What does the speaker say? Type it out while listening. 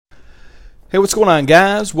Hey, what's going on,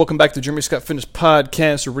 guys? Welcome back to the Jeremy Scott Fitness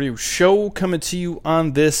Podcast or Radio Show, coming to you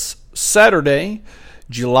on this Saturday,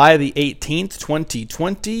 July the 18th,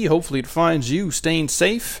 2020. Hopefully it finds you staying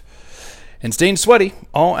safe and staying sweaty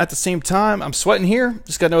all at the same time. I'm sweating here.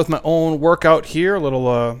 Just got done with my own workout here, a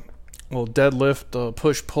little deadlift,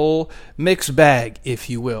 push-pull, mixed bag, if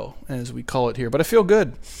you will, as we call it here. But I feel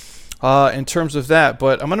good in terms of that.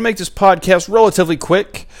 But I'm going to make this podcast relatively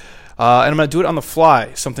quick. And I'm going to do it on the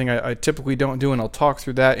fly, something I typically don't do, and I'll talk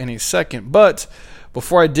through that in a second. But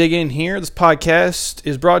before I dig in here, this podcast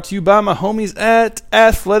is brought to you by my homies at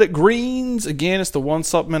Athletic Greens. Again, it's the one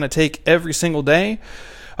supplement I take every single day.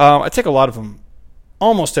 I take a lot of them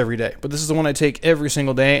almost every day, but this is the one I take every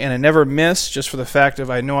single day, and I never miss just for the fact of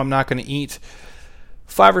I know I'm not going to eat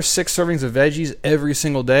 5 or 6 servings of veggies every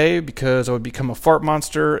single day because I would become a fart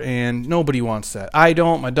monster, and nobody wants that. I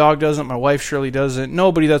don't, my dog doesn't, my wife surely doesn't,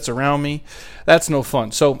 nobody that's around me. That's no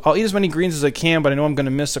fun. So I'll eat as many greens as I can, but I know I'm going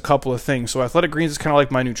to miss a couple of things. So Athletic Greens is kind of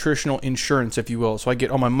like my nutritional insurance, if you will. So I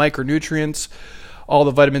get all my micronutrients, all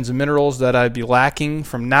the vitamins and minerals that I'd be lacking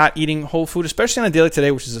from not eating whole food, especially on a day like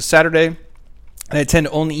today, which is a Saturday, and I tend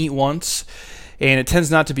to only eat once, and it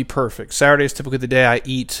tends not to be perfect. Saturday is typically the day I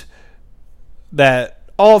eat that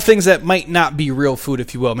all things that might not be real food,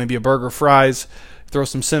 if you will. Maybe a burger, fries, throw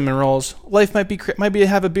some cinnamon rolls. Life might be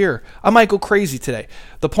have a beer. I might go crazy today.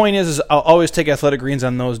 The point is I'll always take Athletic Greens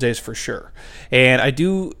on those days for sure. And I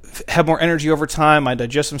do have more energy over time. My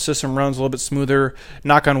digestive system runs a little bit smoother.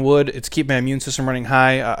 Knock on wood, it's keep my immune system running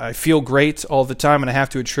high. I feel great all the time, and I have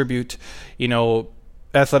to attribute,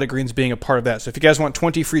 Athletic Greens being a part of that. So if you guys want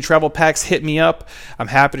 20 free travel packs, hit me up. I'm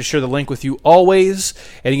happy to share the link with you always.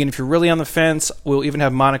 And again, if you're really on the fence, we'll even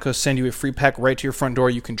have Monica send you a free pack right to your front door.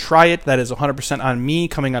 You can try it. That is 100% on me,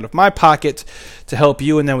 coming out of my pocket to help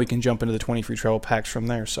you, and then we can jump into the 20 free travel packs from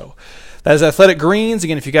there. So that is Athletic Greens.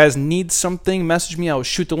 Again, if you guys need something, message me. I'll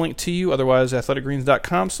shoot the link to you. Otherwise,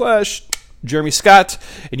 athleticgreens.com/Jeremy Scott,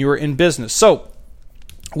 and you are in business. So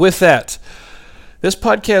with that, this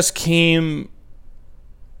podcast came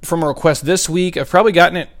from a request this week. I've probably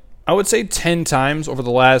gotten it, I would say, 10 times over the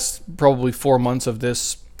last probably 4 months of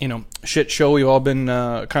this, shit show we've all been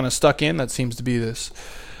kind of stuck in. That seems to be this,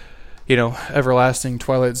 everlasting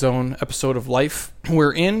Twilight Zone episode of life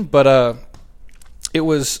we're in. But it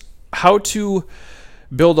was how to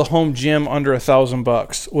build a home gym under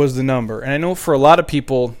 $1,000 was the number. And I know for a lot of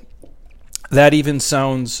people that even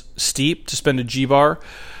sounds steep to spend a G-bar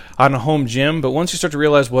on a home gym. But once you start to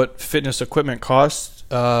realize what fitness equipment costs,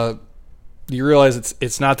 you realize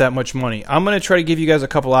it's not that much money. I'm going to try to give you guys a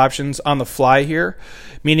couple options on the fly here,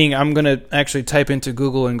 meaning I'm going to actually type into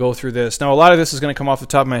Google and go through this. Now, a lot of this is going to come off the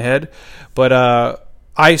top of my head, but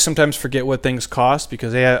I sometimes forget what things cost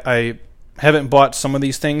because I haven't bought some of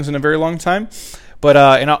these things in a very long time. But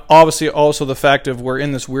and obviously also the fact of we're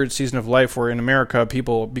in this weird season of life where in America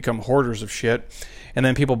people become hoarders of shit, and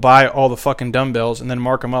then people buy all the fucking dumbbells and then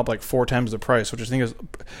mark them up like 4 times the price, which I think is...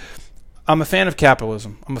 I'm a fan of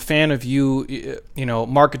capitalism. I'm a fan of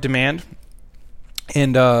market demand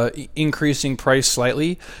and increasing price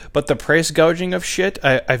slightly. But the price gouging of shit,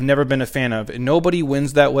 I've never been a fan of. And nobody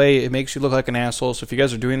wins that way. It makes you look like an asshole. So if you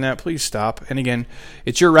guys are doing that, please stop. And again,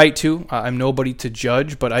 it's your right to. I'm nobody to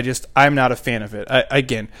judge, but I'm not a fan of it.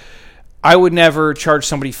 I would never charge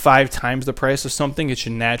somebody 5 times the price of something. It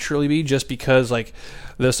should naturally be just because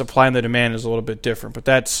the supply and the demand is a little bit different. But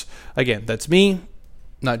that's me.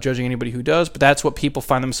 Not judging anybody who does, but that's what people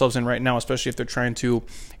find themselves in right now, especially if they're trying to,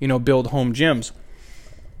 build home gyms.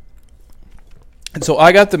 And so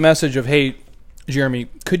I got the message of, hey, Jeremy,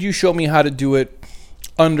 could you show me how to do it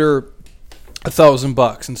under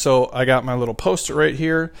 $1,000? And so I got my little poster right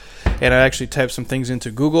here, and I actually typed some things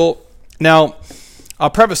into Google. Now,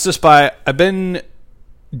 I'll preface this by I've been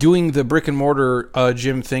doing the brick and mortar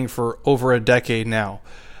gym thing for over a decade now.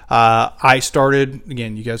 I started,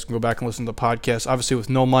 again, you guys can go back and listen to the podcast, obviously with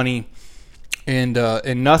no money and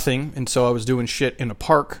nothing. And so I was doing shit in a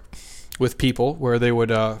park with people where they would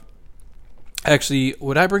would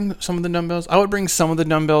I bring some of the dumbbells? I would bring some of the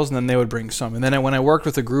dumbbells, and then they would bring some. And then when I worked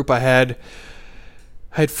with a group, I had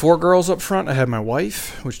 4 girls up front. I had my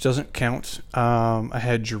wife, which doesn't count. I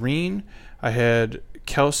had Jareen. I had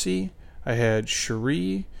Kelsey. I had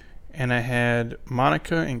Cherie. And I had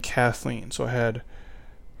Monica and Kathleen. So I had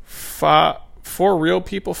 5 real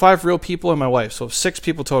people, and my wife, so 6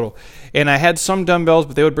 people total. And I had some dumbbells,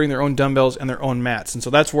 but they would bring their own dumbbells and their own mats, and so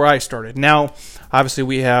that's where I started. Now, obviously,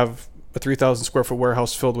 we have a 3,000 square foot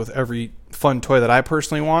warehouse filled with every fun toy that I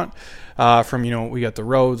personally want. We got the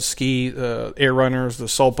roads, ski, air runners, the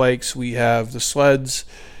salt bikes. We have the sleds.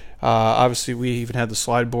 Obviously, we even had the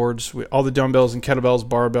slide boards, all the dumbbells and kettlebells,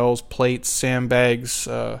 barbells, plates, sandbags.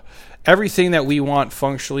 Everything that we want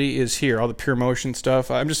functionally is here. All the Pure Motion stuff.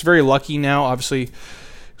 I'm just very lucky now, obviously,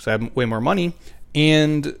 because I have way more money.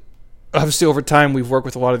 And obviously, over time, we've worked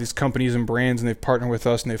with a lot of these companies and brands, and they've partnered with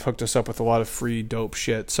us, and they've hooked us up with a lot of free dope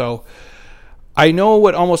shit. So I know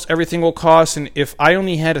what almost everything will cost, and if I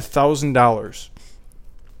only had $1,000,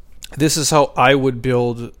 this is how I would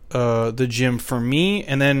build the gym for me,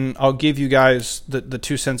 and then I'll give you guys the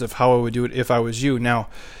 2 cents of how I would do it if I was you. Now,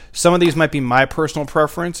 some of these might be my personal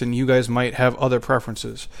preference, and you guys might have other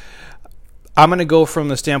preferences. I'm going to go from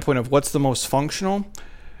the standpoint of what's the most functional.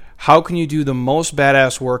 How can you do the most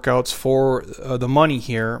badass workouts for the money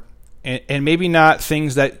here, and maybe not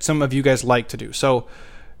things that some of you guys like to do. So,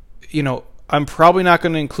 I'm probably not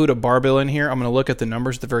going to include a barbell in here. I'm going to look at the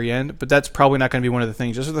numbers at the very end, but that's probably not going to be one of the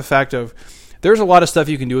things. Just for the fact of there's a lot of stuff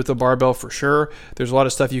you can do with the barbell for sure. There's a lot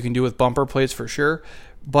of stuff you can do with bumper plates for sure,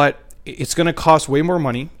 but it's going to cost way more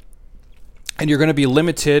money, and you're going to be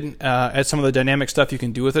limited at some of the dynamic stuff you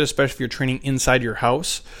can do with it, especially if you're training inside your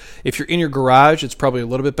house. If you're in your garage, it's probably a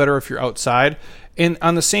little bit better if you're outside. And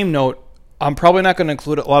on the same note, I'm probably not going to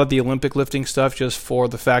include a lot of the Olympic lifting stuff just for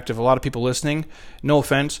the fact of a lot of people listening, no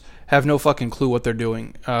offense, have no fucking clue what they're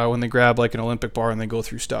doing when they grab like an Olympic bar and they go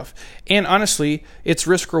through stuff. And honestly, it's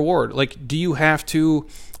risk reward. Like, do you have to,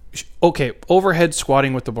 overhead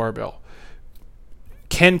squatting with the barbell.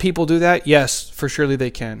 Can people do that? Yes, for surely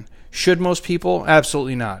they can. Should most people?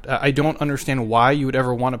 Absolutely not. I don't understand why you would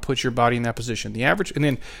ever want to put your body in that position. The average, and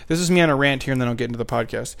then this is me on a rant here, and then I'll get into the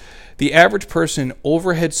podcast. The average person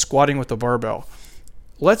overhead squatting with a barbell.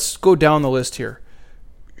 Let's go down the list here.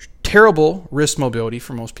 Terrible wrist mobility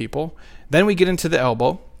for most people. Then we get into the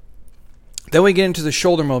elbow. Then we get into the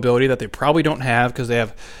shoulder mobility that they probably don't have because they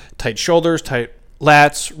have tight shoulders, tight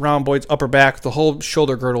lats, rhomboids, upper back. The whole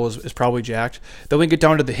shoulder girdle is probably jacked. Then we get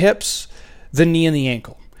down to the hips, the knee, and the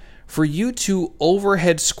ankle. For you to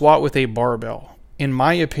overhead squat with a barbell, in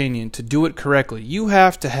my opinion, to do it correctly, you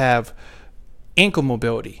have to have ankle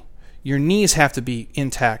mobility. Your knees have to be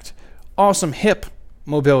intact. Awesome hip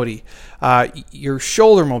mobility. Your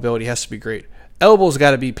shoulder mobility has to be great. Elbows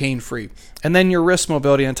got to be pain-free. And then your wrist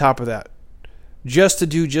mobility on top of that. Just to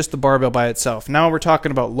do just the barbell by itself. Now we're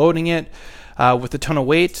talking about loading it with a ton of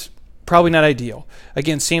weight. Probably not ideal.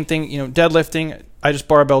 Again, same thing, deadlifting. I just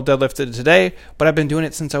barbell deadlifted today, but I've been doing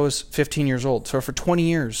it since I was 15 years old. So for 20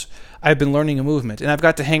 years, I've been learning a movement. And I've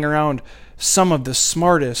got to hang around some of the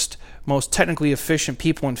smartest, most technically efficient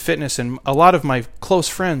people in fitness. And a lot of my close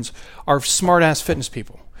friends are smart-ass fitness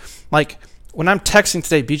people. Like, when I'm texting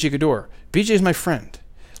today, BJ Gador, BJ is my friend.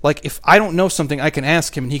 Like, if I don't know something, I can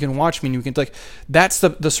ask him and he can watch me and you can, that's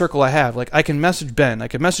the circle I have. Like, I can message Ben, I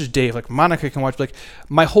can message Dave, like, Monica can watch,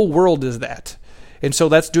 my whole world is that. And so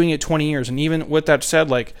that's doing it 20 years. And even with that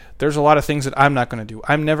said, there's a lot of things that I'm not going to do.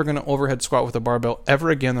 I'm never going to overhead squat with a barbell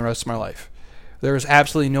ever again the rest of my life. There is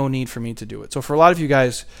absolutely no need for me to do it. So for a lot of you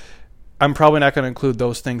guys, I'm probably not going to include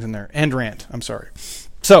those things in there. End rant. I'm sorry.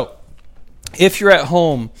 So if you're at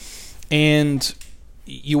home and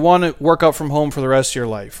you want to work out from home for the rest of your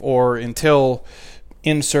life, or until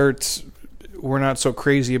inserts, we're not so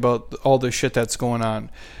crazy about all the shit that's going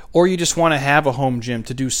on, or you just want to have a home gym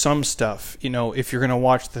to do some stuff, if you're going to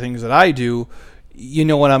watch the things that I do, you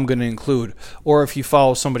know what I'm going to include. Or if you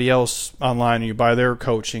follow somebody else online and you buy their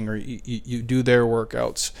coaching or you do their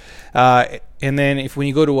workouts. And then when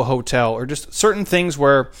you go to a hotel, or just certain things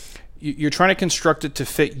where you're trying to construct it to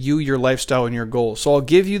fit you, your lifestyle, and your goals. So I'll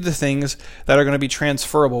give you the things that are going to be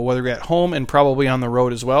transferable, whether you're at home and probably on the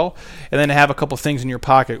road as well, and then have a couple things in your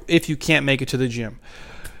pocket if you can't make it to the gym.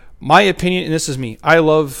 My opinion, and this is me, I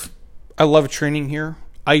love training here.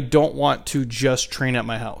 I don't want to just train at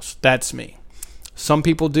my house. That's me. Some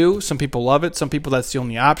people do. Some people love it. Some people, that's the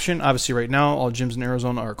only option. Obviously, right now, all gyms in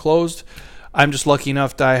Arizona are closed. I'm just lucky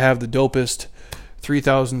enough that I have the dopest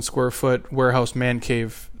 3,000 square foot warehouse man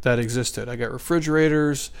cave that existed. I got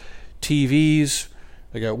refrigerators, TVs,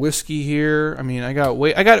 I got whiskey here. I got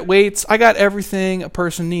weights. I got everything a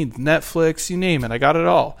person needs. Netflix, you name it. I got it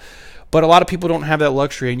all. But a lot of people don't have that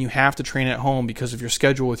luxury, and you have to train at home because of your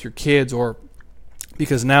schedule with your kids, or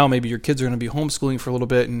because now maybe your kids are going to be homeschooling for a little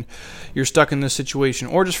bit and you're stuck in this situation,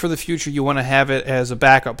 or just for the future you want to have it as a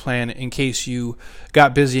backup plan in case you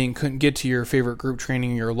got busy and couldn't get to your favorite group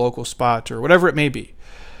training, your local spot, or whatever it may be.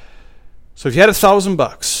 So if you had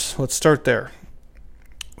 $1,000, let's start there.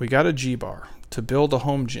 We got a G-Bar to build a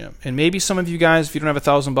home gym. And maybe some of you guys, if you don't have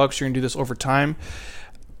 $1,000, you're going to do this over time.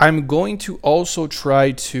 I'm going to also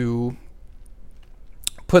try to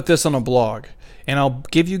put this on a blog. And I'll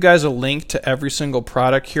give you guys a link to every single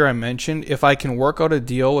product here I mentioned. If I can work out a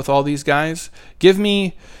deal with all these guys, give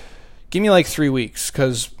me like 3 weeks,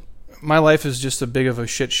 because my life is just as big of a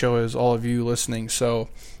shit show as all of you listening. So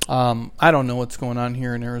I don't know what's going on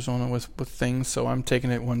here in Arizona with things, so I'm taking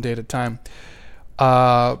it one day at a time.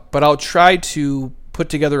 But I'll try to put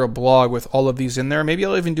together a blog with all of these in there. Maybe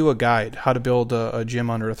I'll even do a guide how to build a gym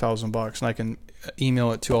under $1,000, and I can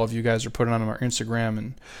email it to all of you guys or put it on our Instagram,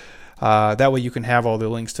 and that way you can have all the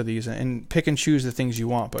links to these and pick and choose the things you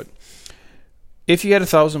want. But if you had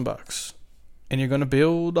 $1,000 and you're going to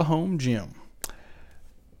build a home gym,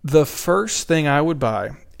 the first thing I would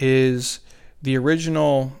buy is the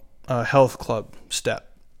original Health Club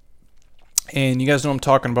step. And you guys know what I'm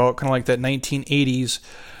talking about, kind of like that 1980s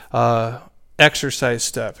exercise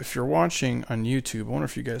step. If you're watching on YouTube, I wonder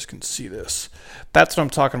if you guys can see this. That's what I'm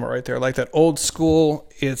talking about right there. Like that old school,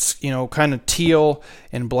 it's, kind of teal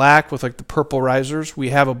and black with like the purple risers. We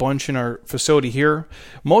have a bunch in our facility here.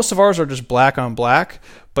 Most of ours are just black on black,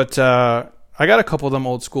 but I got a couple of them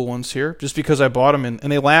old school ones here just because I bought them and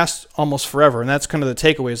they last almost forever. And that's kind of the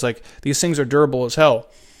takeaway, is like these things are durable as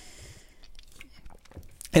hell.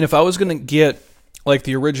 And if I was going to get like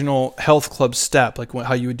the original Health Club step, like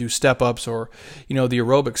how you would do step ups or, the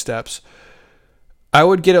aerobic steps, I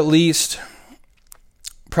would get at least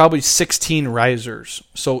probably 16 risers.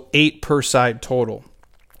 So 8 per side total.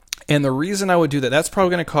 And the reason I would do that, that's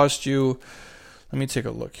probably going to cost you, let me take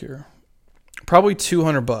a look here, probably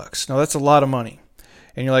 $200. Now that's a lot of money.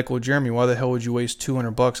 And you're like, well, Jeremy, why the hell would you waste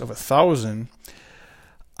 $200 of $1,000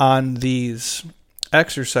 on these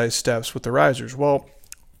exercise steps with the risers? Well,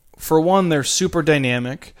 for one, they're super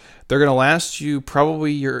dynamic. They're going to last you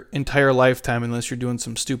probably your entire lifetime, unless you're doing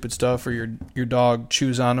some stupid stuff or your dog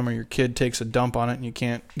chews on them or your kid takes a dump on it and you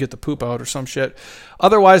can't get the poop out or some shit.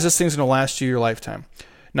 Otherwise, this thing's going to last you your lifetime.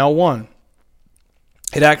 Now, one,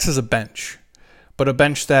 it acts as a bench, but a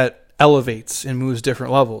bench that elevates and moves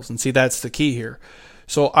different levels. And see, that's the key here.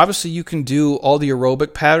 So obviously you can do all the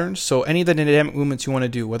aerobic patterns. So any of the dynamic movements you want to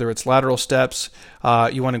do, whether it's lateral steps,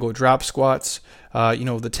 you want to go drop squats,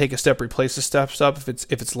 the take a step, replace a step stuff,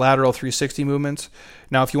 if it's lateral 360 movements.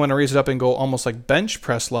 Now, if you want to raise it up and go almost like bench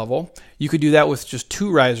press level, you could do that with just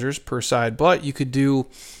 2 risers per side, but you could do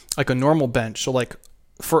like a normal bench. So like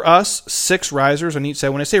for us, 6 risers on each side.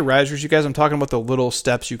 When I say risers, you guys, I'm talking about the little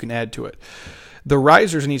steps you can add to it. The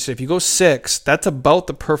risers in each side, if you go 6, that's about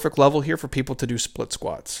the perfect level here for people to do split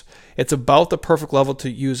squats. It's about the perfect level to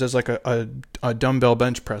use as like a dumbbell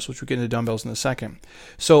bench press, which we'll get into dumbbells in a second.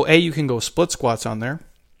 So you can go split squats on there.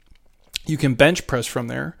 You can bench press from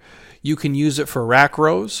there. You can use it for rack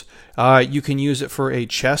rows. You can use it for a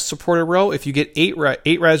chest supported row. If you get 8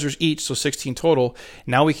 risers each, so 16 total,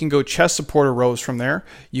 now we can go chest supported rows from there.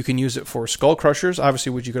 You can use it for skull crushers,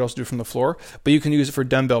 obviously, which you could also do from the floor, but you can use it for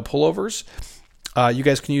dumbbell pullovers. You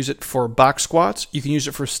guys can use it for box squats. You can use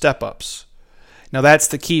it for step-ups. Now, that's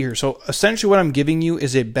the key here. So, essentially what I'm giving you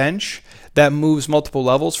is a bench that moves multiple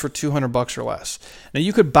levels for $200 or less. Now,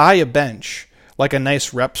 you could buy a bench, like a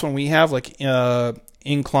nice reps one we have, like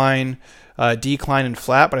incline, decline, and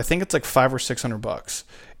flat, but I think it's like $500 or $600.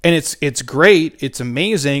 And it's great, it's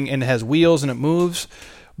amazing, and it has wheels and it moves.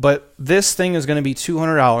 But this thing is going to be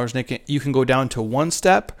 $200, and you can go down to 1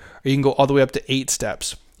 step, or you can go all the way up to 8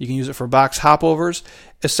 steps. You can use it for box hopovers.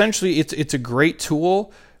 Essentially, it's a great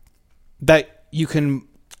tool that you can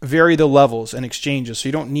vary the levels and exchanges, so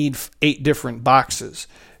you don't need 8 different boxes.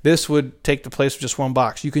 This would take the place of just 1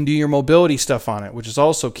 box. You can do your mobility stuff on it, which is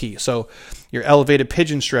also key. So your elevated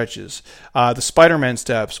pigeon stretches, the Spider-Man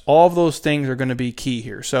steps, all of those things are going to be key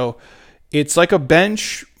here. So it's like a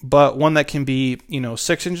bench, but one that can be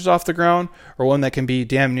 6 inches off the ground, or one that can be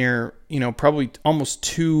damn near probably almost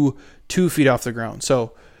 2 feet off the ground.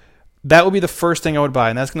 So that would be the first thing I would buy,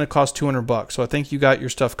 and that's going to cost $200. So I think you got your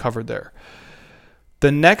stuff covered there.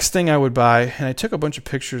 The next thing I would buy, and I took a bunch of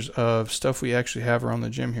pictures of stuff we actually have around the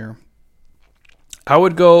gym here. I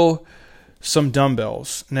would go some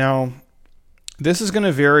dumbbells. Now, this is going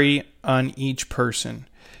to vary on each person.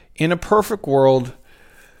 In a perfect world,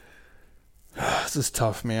 this is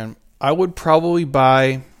tough, man. I would probably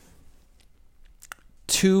buy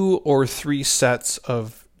 2 or 3 sets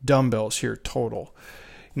of dumbbells here total.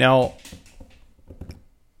 Now,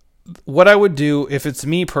 what I would do if it's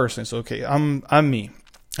me personally, so okay, I'm me,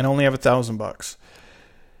 and I only have $1,000,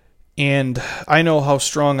 and I know how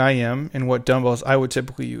strong I am and what dumbbells I would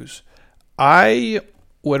typically use. I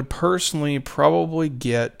would personally probably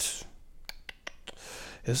get,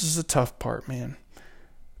 this is the tough part, man,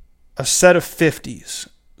 a set of 50s.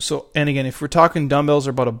 So, and again, if we're talking dumbbells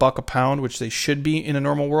are about $1 a pound, which they should be in a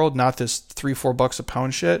normal world, not this $3-4 a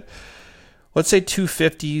pound shit. Let's say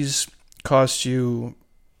 250s cost you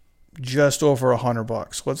just over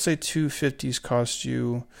 $100. Let's say 250s cost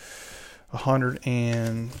you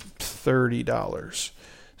 $130.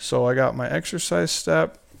 So I got my exercise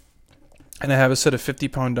step, and I have a set of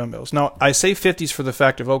 50-pound dumbbells. Now, I say 50s for the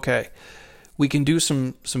fact of, okay, we can do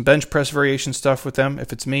some bench press variation stuff with them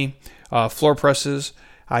if it's me. Floor presses,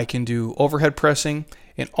 I can do overhead pressing,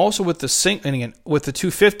 and also with the and again, with the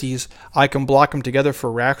 250s, I can block them together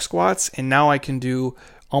for rack squats, and now I can do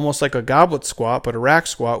almost like a goblet squat, but a rack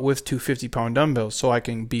squat with 250-pound dumbbells. So I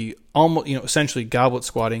can be almost, essentially goblet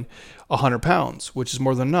squatting 100 pounds, which is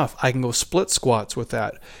more than enough. I can go split squats with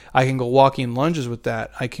that. I can go walking lunges with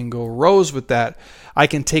that. I can go rows with that. I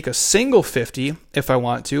can take a single 50 if I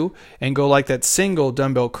want to and go like that single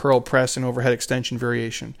dumbbell curl press and overhead extension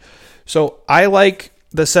variation. So I like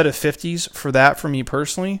the set of 50s for that for me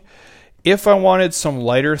personally. If I wanted some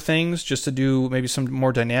lighter things just to do maybe some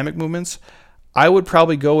more dynamic movements, I would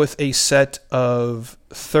probably go with a set of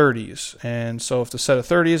 30s. And so if the set of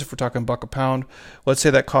 30s, if we're talking $1 a pound, let's say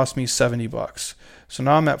that cost me $70. So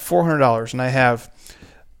now I'm at $400 and I have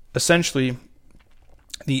essentially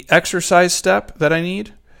the exercise step that I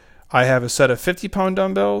need. I have a set of 50-pound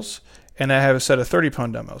dumbbells and I have a set of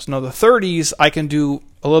 30-pound dumbbells. Now the 30s, I can do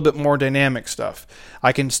a little bit more dynamic stuff.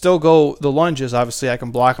 I can still go the lunges. Obviously, I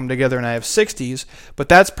can block them together and I have 60s, but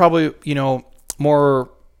that's probably, more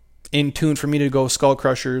in tune for me to go skull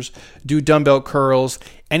crushers, do dumbbell curls,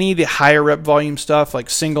 any of the higher rep volume stuff like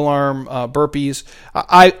single arm burpees.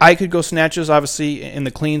 I could go snatches, obviously, in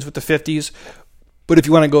the cleans with the 50s. But if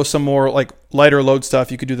you want to go some more like lighter load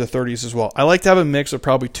stuff, you could do the 30s as well. I like to have a mix of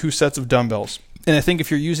probably 2 sets of dumbbells. And I think if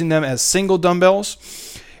you're using them as single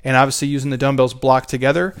dumbbells, and obviously using the dumbbells blocked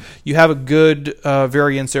together, you have a good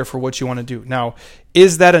variance there for what you want to do. Now,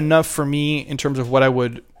 is that enough for me in terms of what I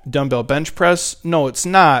would dumbbell bench press? No, it's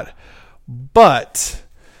not. But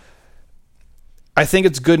I think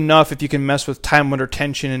it's good enough if you can mess with time under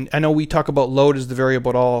tension. And I know we talk about load as the variable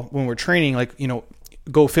at all when we're training, like,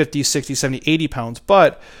 go 50, 60, 70, 80 pounds.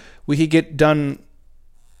 But we can get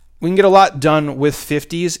a lot done with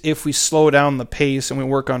 50s if we slow down the pace and we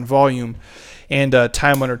work on volume and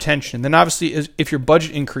time under tension. Then obviously, if your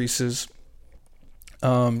budget increases,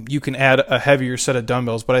 you can add a heavier set of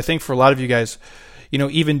dumbbells. But I think for a lot of you guys,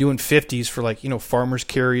 even doing 50s for like, farmers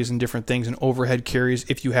carries and different things and overhead carries,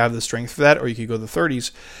 if you have the strength for that, or you could go the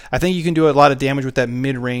 30s, I think you can do a lot of damage with that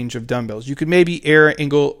mid-range of dumbbells. You could maybe err and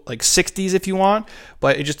go like 60s if you want,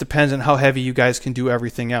 but it just depends on how heavy you guys can do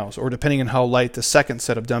everything else, or depending on how light the second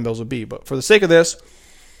set of dumbbells will be. But for the sake of this,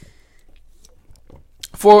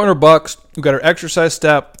 $400, we've got our exercise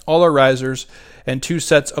step, all our risers, and 2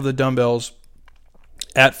 sets of the dumbbells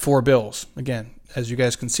at $4. Again, as you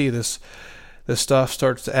guys can see, this stuff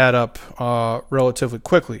starts to add up relatively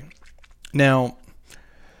quickly. Now,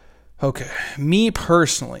 okay, me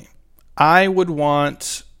personally, I would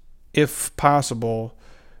want, if possible,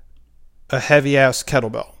 a heavy-ass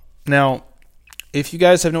kettlebell. Now, if you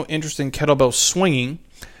guys have no interest in kettlebell swinging,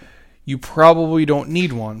 you probably don't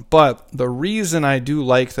need one. But the reason I do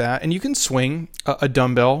like that, and you can swing a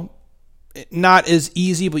dumbbell, not as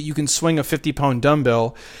easy, but you can swing a 50-pound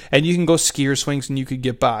dumbbell, and you can go skier swings and you could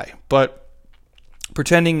get by. But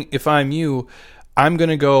pretending if I'm you, I'm going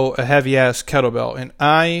to go a heavy-ass kettlebell. And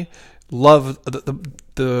I love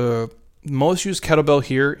the most used kettlebell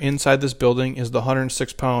here inside this building is the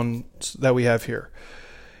 106 pounds that we have here.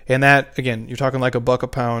 And that, again, you're talking like $1 a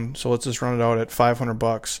pound. So let's just run it out at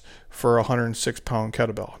 $500 for a 106-pound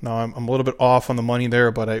kettlebell. Now, I'm a little bit off on the money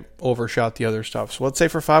there, but I overshot the other stuff. So let's say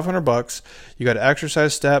for $500, you got an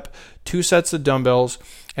exercise step, 2 sets of dumbbells,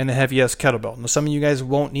 and a heavy-ass kettlebell. Now, some of you guys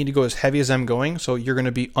won't need to go as heavy as I'm going, so you're going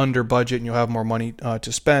to be under budget and you'll have more money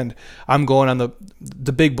to spend. I'm going on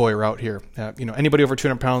the big boy route here. Anybody over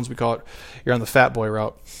 200 pounds, we call it, you're on the fat boy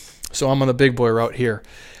route. So I'm on the big boy route here.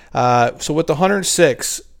 So with the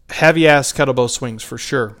 106, heavy-ass kettlebell swings for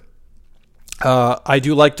sure. I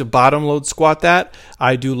do like to bottom load squat that.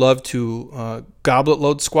 I do love to goblet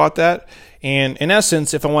load squat that. And in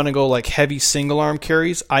essence, if I want to go like heavy single arm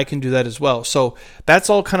carries, I can do that as well. So that's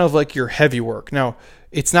all kind of like your heavy work. Now,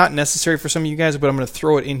 it's not necessary for some of you guys, but I'm going to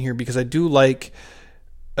throw it in here because I do like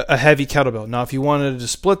a heavy kettlebell. Now, if you wanted to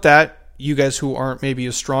split that, you guys who aren't maybe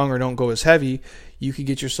as strong or don't go as heavy, you could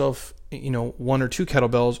get yourself, 1 or 2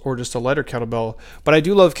 kettlebells or just a lighter kettlebell. But I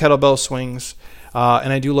do love kettlebell swings,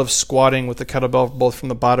 and I do love squatting with the kettlebell both from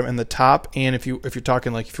the bottom and the top. And if you're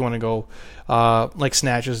talking like if you want to go like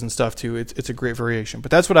snatches and stuff too, it's a great variation.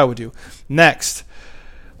 But that's what I would do. Next,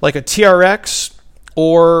 like a TRX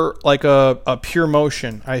or like a Pure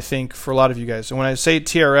Motion, I think, for a lot of you guys. And when I say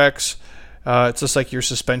TRX, it's just like your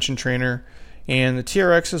suspension trainer. And the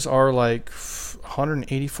TRXs are like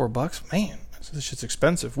 $184. Man, this shit's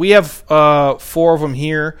expensive. We have 4 of them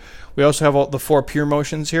here. We also have all the 4 Pure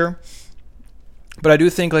Motions here. But I do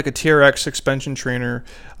think like a TRX suspension trainer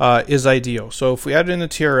is ideal. So if we add in the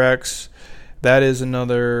TRX, that is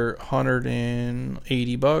another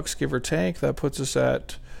 $180, give or take. That puts us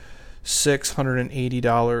at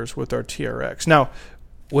 $680 with our TRX. Now,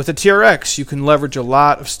 with a TRX, you can leverage a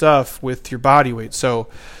lot of stuff with your body weight. So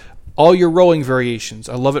all your rowing variations,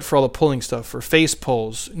 I love it for all the pulling stuff, for face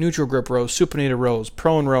pulls, neutral grip rows, supinated rows,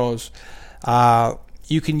 prone rows.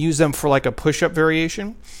 You can use them for like a push-up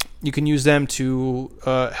variation. You can use them to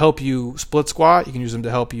help you split squat. You can use them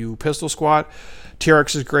to help you pistol squat.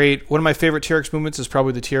 TRX is great. One of my favorite TRX movements is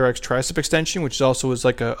probably the TRX tricep extension, which also is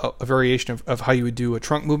like a variation of how you would do a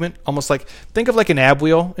trunk movement. Almost like, think of like an ab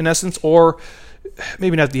wheel in essence, or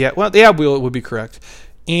maybe not the ab wheel would be correct.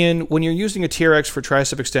 And when you're using a TRX for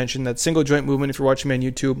tricep extension, that single joint movement, if you're watching me on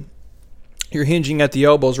YouTube, you're hinging at the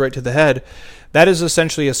elbows right to the head. That is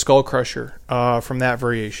essentially a skull crusher from that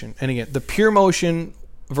variation. And again, the Pure Motion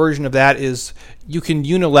version of that is you can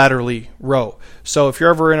unilaterally row. So if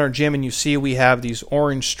you're ever in our gym and you see we have these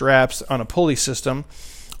orange straps on a pulley system,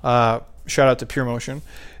 shout out to Pure Motion.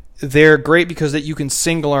 They're great because that you can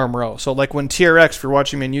single arm row. So like when TRX, if you're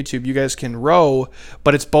watching me on YouTube, you guys can row,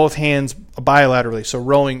 but it's both hands bilaterally. So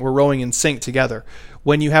we're rowing in sync together.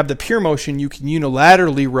 When you have the Pure Motion, you can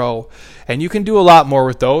unilaterally row, and you can do a lot more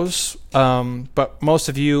with those. But most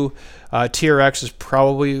of you, TRX is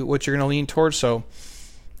probably what you're going to lean towards. So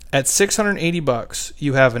at $680,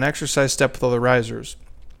 you have an exercise step with all the risers,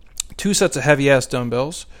 2 sets of heavy-ass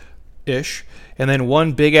dumbbells-ish, and then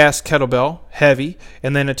 1 big-ass kettlebell, heavy,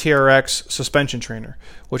 and then a TRX suspension trainer,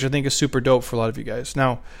 which I think is super dope for a lot of you guys.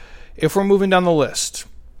 Now, if we're moving down the list,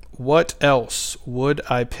 what else would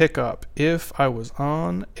I pick up if I was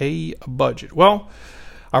on a budget? Well,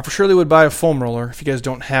 I for surely would buy a foam roller if you guys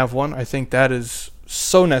don't have one. I think that is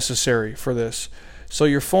so necessary for this. So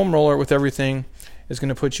your foam roller with everything is going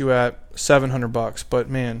to put you at $700, but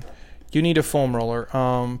man, you need a foam roller.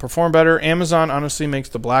 Perform better. Amazon honestly makes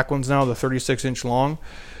the black ones now, the 36-inch long.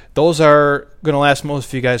 Those are going to last most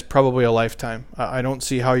of you guys probably a lifetime. I don't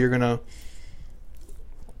see how you're going to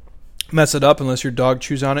mess it up unless your dog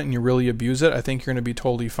chews on it and you really abuse it. I think you're going to be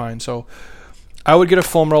totally fine. So I would get a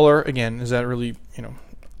foam roller. Again, is that really,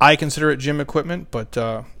 I consider it gym equipment, but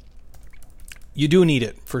you do need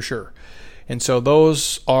it for sure. And so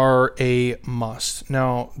those are a must.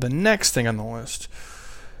 Now, the next thing on the list,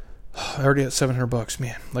 I already at $700,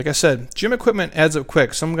 man. Like I said, gym equipment adds up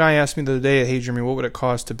quick. Some guy asked me the other day, hey, Jeremy, what would it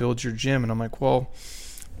cost to build your gym? And I'm like, well,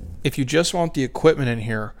 if you just want the equipment in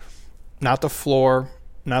here, not the floor,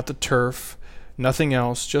 not the turf, nothing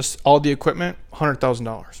else, just all the equipment,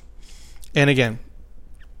 $100,000. And again,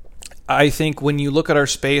 I think when you look at our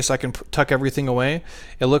space, I can tuck everything away.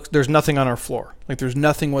 There's nothing on our floor. Like there's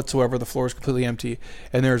nothing whatsoever. The floor is completely empty,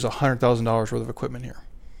 and there's $100,000 worth of equipment here.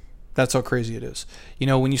 That's how crazy it is.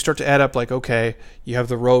 When you start to add up, like, okay, you have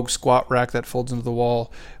the Rogue squat rack that folds into the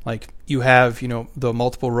wall. Like you have, the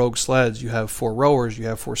multiple Rogue sleds. You have 4 rowers. You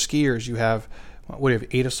have 4 skiers. You have,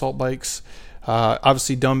 8 assault bikes.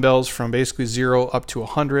 Obviously dumbbells from basically 0 up to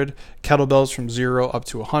 100, kettlebells from 0 up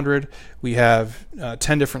to 100. We have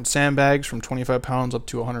 10 different sandbags from 25 pounds up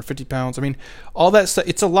to 150 pounds. I mean, all that stuff,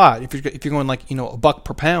 it's a lot. If you're going like, $1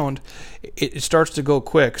 per pound, it starts to go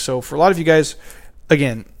quick. So for a lot of you guys,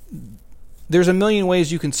 again, there's a million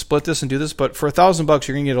ways you can split this and do this, but for $1,000,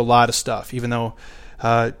 you're going to get a lot of stuff, even though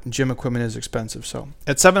gym equipment is expensive. So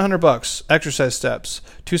at $700, exercise steps,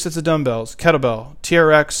 2 sets of dumbbells, kettlebell,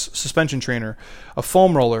 TRX suspension trainer, a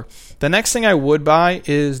foam roller. The next thing I would buy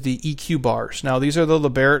is the EQ bars. Now these are the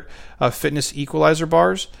LeBaret fitness equalizer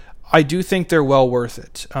bars. I do think they're well worth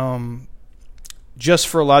it. Just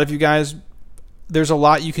for a lot of you guys, there's a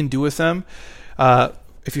lot you can do with them.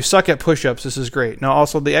 If you suck at push-ups, this is great. Now,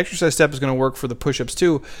 also, the exercise step is going to work for the push-ups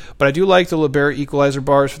too, but I do like the LeBaret equalizer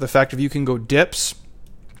bars for the fact of you can go dips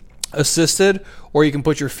assisted, or you can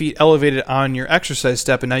put your feet elevated on your exercise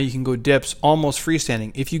step, and now you can go dips almost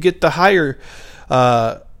freestanding. If you get the higher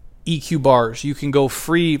EQ bars, you can go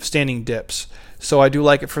freestanding dips. So I do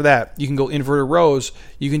like it for that. You can go inverted rows.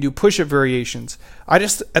 You can do push-up variations. I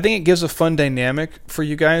think it gives a fun dynamic for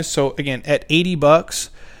you guys. So again, at $80,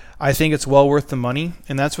 I think it's well worth the money,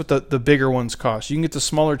 and that's what the bigger ones cost. You can get the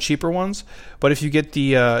smaller, cheaper ones, but if you get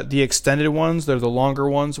the extended ones, they're the longer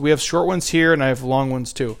ones. We have short ones here, and I have long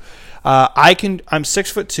ones too. I'm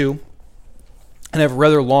 6'2", and I have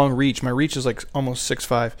rather long reach. My reach is like almost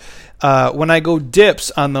 6'5". When I go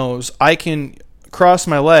dips on those, I can cross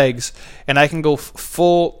my legs and I can go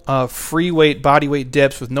full free weight, body weight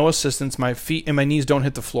dips with no assistance. My feet and my knees don't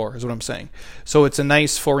hit the floor, is what I'm saying. So it's a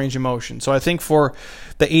nice full range of motion. So I think for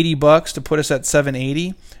the $80 to put us at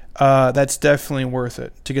 780, that's definitely worth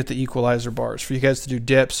it to get the equalizer bars for you guys to do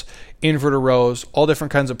dips, inverted rows, all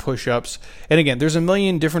different kinds of push-ups. And again, there's a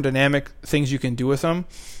million different dynamic things you can do with them.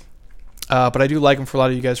 But I do like them for a lot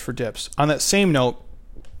of you guys for dips. On that same note,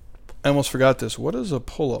 I almost forgot this. What does a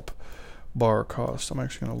pull-up bar cost? I'm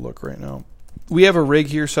actually going to look right now. We have a rig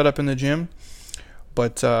here set up in the gym,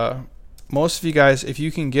 but most of you guys, if you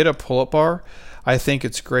can get a pull-up bar, I think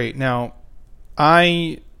it's great. Now,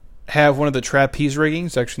 I have one of the trapeze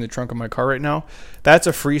riggings. It's actually in the trunk of my car right now. That's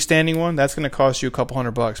a freestanding one. That's going to cost you a couple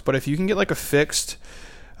 $100. But if you can get like a fixed,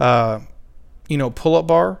 pull-up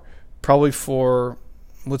bar, probably for...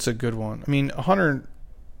 what's a good one? I mean,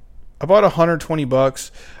 about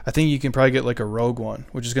 $120. I think you can probably get like a Rogue one,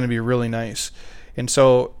 which is going to be really nice. And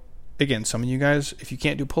so, again, some of you guys, if you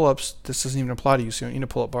can't do pull-ups, this doesn't even apply to you, so you don't need a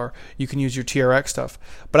pull-up bar. You can use your TRX stuff.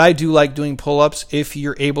 But I do like doing pull-ups if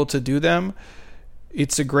you're able to do them.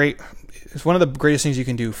 It's one of the greatest things you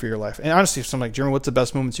can do for your life. And honestly, if someone like, Jeremy, what's the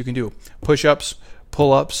best movements you can do? Push-ups,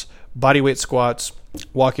 pull-ups, body weight squats,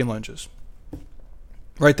 walking lunges.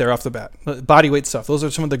 Right there off the bat. Body weight stuff. Those are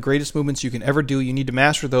some of the greatest movements you can ever do. You need to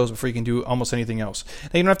master those before you can do almost anything else.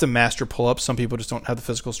 Now, you don't have to master pull-ups. Some people just don't have the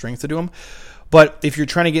physical strength to do them. But if you're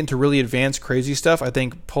trying to get into really advanced, crazy stuff, I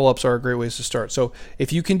think pull-ups are a great ways to start. So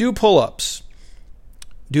if you can do pull-ups,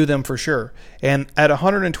 do them for sure. And at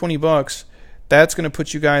 $120, that's going to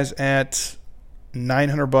put you guys at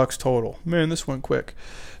 $900 total. Man, this went quick.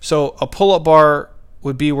 So a pull-up bar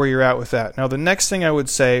would be where you're at with that. Now, the next thing I would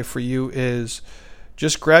say for you is...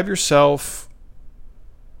 just grab yourself,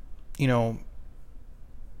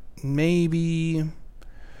 maybe,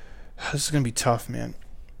 this is going to be tough, man.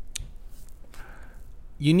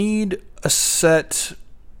 You need a set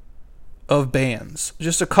of bands,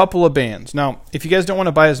 just a couple of bands. Now, if you guys don't want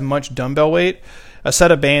to buy as much dumbbell weight, a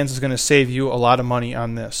set of bands is going to save you a lot of money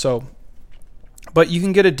on this. So, but you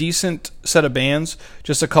can get a decent set of bands,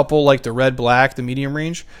 just a couple like the red, black, the medium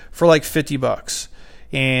range, for like $50.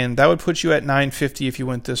 And that would put you at $950 if you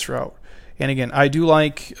went this route. And again, I do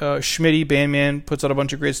like Schmitty, Bandman, puts out a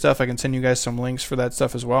bunch of great stuff. I can send you guys some links for that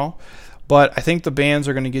stuff as well. But I think the bands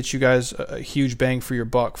are going to get you guys a huge bang for your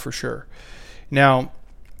buck for sure. Now,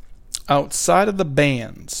 outside of the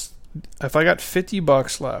bands, if I got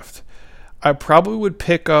 $50 left, I probably would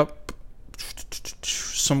pick up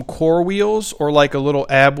some core wheels or like a little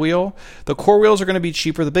ab wheel. The core wheels are going to be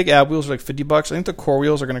cheaper. The big ab wheels are like $50. I think the core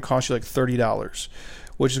wheels are going to cost you like $30,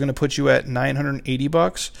 which is going to put you at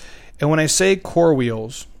 $980. And when I say core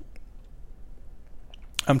wheels,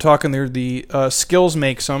 I'm talking they're the Skills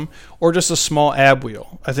makes them, or just a small ab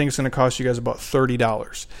wheel. I think it's going to cost you guys about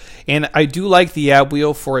 $30. And I do like the ab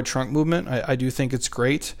wheel for a trunk movement. I do think it's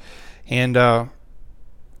great. And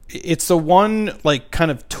it's the one like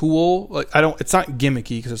kind of tool. Like it's not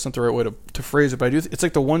gimmicky because it's not the right way to phrase it. But it's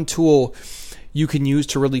like the one tool you can use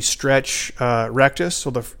to really stretch rectus.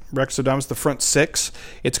 So the rectus abdominis, the front six.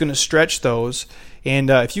 It's going to stretch those.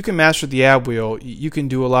 And if you can master the ab wheel, you can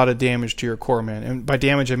do a lot of damage to your core, man. And by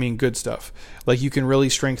damage, I mean good stuff. Like you can really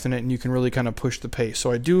strengthen it and you can really kind of push the pace.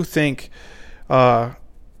 So I do think core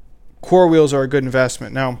wheels are a good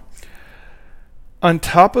investment. Now, on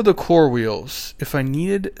top of the core wheels, if I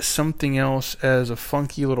needed something else as a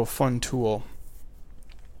funky little fun tool,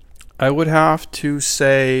 I would have to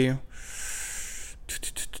say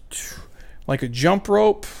like a jump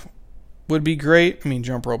rope would be great. I mean,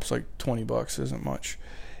 jump rope's like $20, isn't much.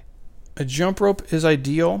 A jump rope is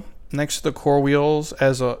ideal next to the core wheels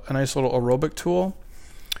as a nice little aerobic tool.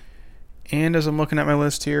 And as I'm looking at my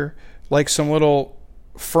list here, like some little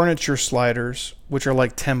furniture sliders, which are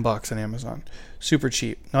like $10 on Amazon. Super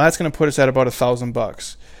cheap. Now that's going to put us at about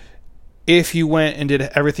 $1,000 if you went and did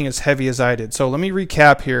everything as heavy as I did. So let me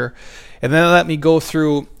recap here, and then let me go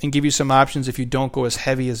through and give you some options if you don't go as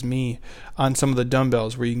heavy as me on some of the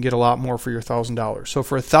dumbbells where you can get a lot more for your $1,000. So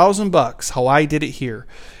for $1,000, how I did it here,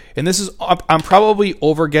 and this is, I'm probably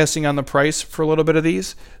over guessing on the price for a little bit of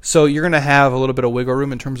these, so you're going to have a little bit of wiggle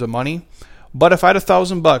room in terms of money. But if I had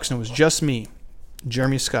 $1,000 and it was just me,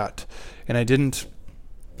 Jeremy Scott, and I didn't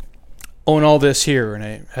own all this here,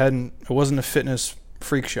 and it wasn't a fitness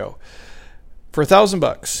freak show. For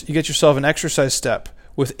 $1,000, you get yourself an exercise step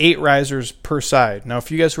with 8 risers per side. Now, if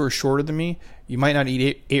you guys who are shorter than me, you might not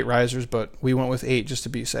need 8 risers, but we went with 8 just to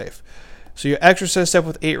be safe. So your exercise step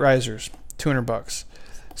with 8 risers, $200.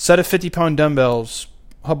 Set of 50-pound dumbbells,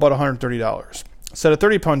 how about $130? set of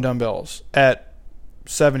 30-pound dumbbells at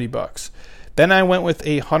 $70. Then I went with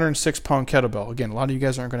a 106-pound kettlebell. Again, a lot of you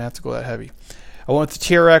guys aren't going to have to go that heavy. I went with the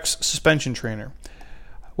TRX suspension trainer.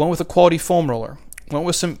 Went with a quality foam roller. Went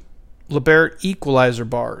with some Libert equalizer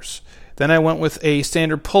bars. Then I went with a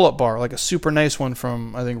standard pull-up bar, like a super nice one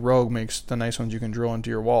from, I think Rogue makes the nice ones you can drill into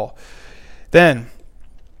your wall. Then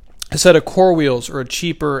a set of core wheels or a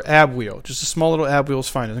cheaper ab wheel. Just a small little ab wheel is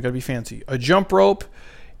fine. It doesn't got to be fancy. A jump rope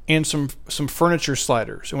and some furniture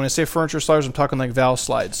sliders. And when I say furniture sliders, I'm talking like valve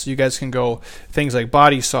slides. So you guys can go things like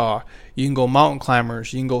body saw. You can go mountain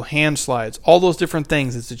climbers. You can go hand slides. All those different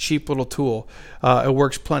things. It's a cheap little tool. It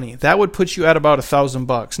works plenty. That would put you at about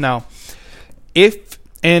 $1,000. Now, if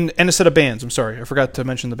and a set of bands. I'm sorry, I forgot to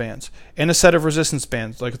mention the bands. And a set of resistance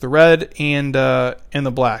bands, like the red and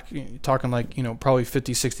the black. You're talking like, probably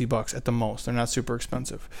 $50-$60 at the most. They're not super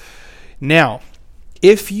expensive. Now,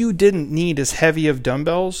 if you didn't need as heavy of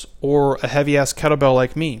dumbbells or a heavy ass kettlebell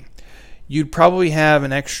like me, you'd probably have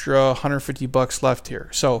an extra $150 left here.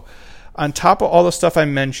 So, on top of all the stuff I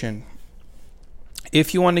mentioned,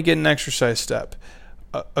 if you want to get an exercise step,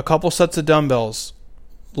 a couple sets of dumbbells,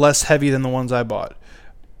 less heavy than the ones I bought,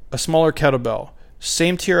 a smaller kettlebell,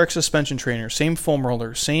 same TRX suspension trainer, same foam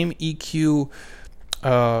roller, same EQ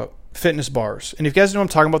fitness bars. And if you guys know what I'm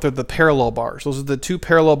talking about, they're the parallel bars. Those are the two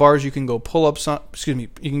parallel bars you can go pull-ups on, you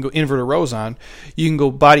can go inverted rows on. You can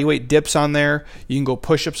go body weight dips on there. You can go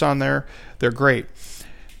push-ups on there. They're great.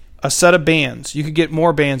 A set of bands. You could get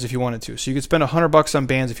more bands if you wanted to. So you could spend $100 on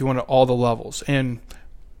bands if you wanted all the levels. And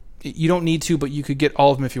you don't need to, but you could get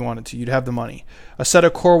all of them if you wanted to. You'd have the money. A set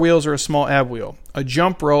of core wheels or a small ab wheel. A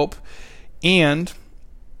jump rope and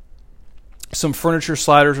some furniture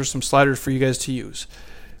sliders or some sliders for you guys to use.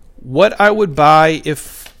 What I would buy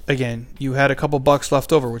if, again, you had a couple bucks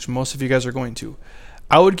left over, which most of you guys are going to,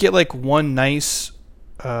 I would get like one nice,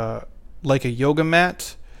 like a yoga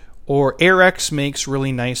mat, or AirX makes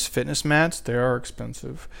really nice fitness mats. They are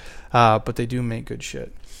expensive, but they do make good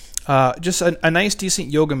shit. Just a nice,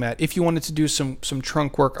 decent yoga mat if you wanted to do some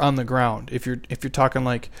trunk work on the ground. If you're talking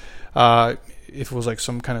like, if it was like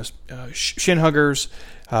some kind of shin huggers,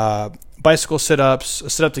 bicycle sit-ups,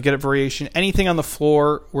 a sit-up to get up variation, anything on the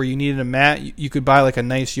floor where you needed a mat, you could buy like a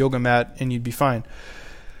nice yoga mat and you'd be fine.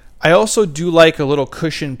 I also do like a little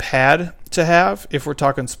cushion pad to have if we're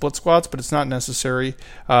talking split squats, but it's not necessary.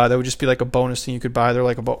 That would just be like a bonus thing you could buy. They're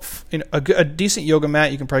like about a decent yoga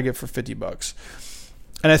mat you can probably get for $50.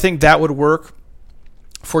 And I think that would work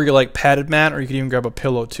for your like padded mat, or you could even grab a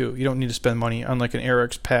pillow too. You don't need to spend money on like an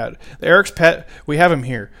AirX pad. The AirX pad, we have them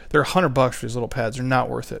here. They're $100 for these little pads. They're not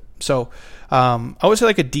worth it. So I would say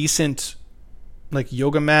like a decent like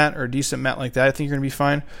yoga mat or a decent mat like that, I think you're going to be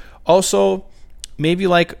fine. Also, maybe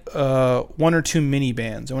like one or two mini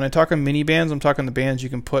bands. And when I talk mini bands, I'm talking the bands you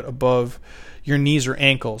can put above your knees or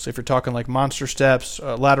ankles. If you're talking like monster steps,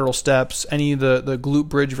 lateral steps, any of the glute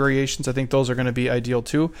bridge variations, I think those are going to be ideal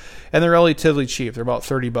too. And they're relatively cheap. They're about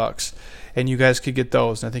 $30. And you guys could get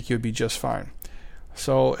those, and I think you would be just fine.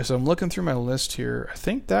 So as I'm looking through my list here, I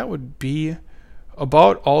think that would be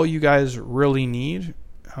about all you guys really need.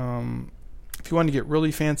 If you want to get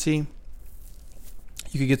really fancy,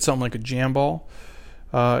 you could get something like a jam ball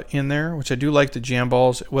in there, which I do like the jam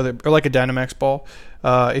balls, or like a Dynamax ball.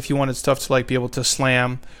 If you wanted stuff to like be able to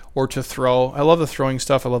slam or to throw. I love the throwing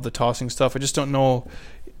stuff. I love the tossing stuff. I just don't know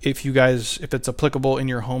if it's applicable in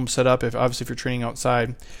your home setup. If you're training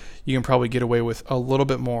outside, you can probably get away with a little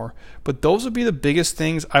bit more. But those would be the biggest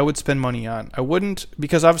things I would spend money on. I wouldn't,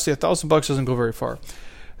 because obviously $1,000 doesn't go very far.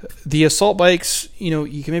 The assault bikes,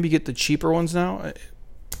 you can maybe get the cheaper ones now.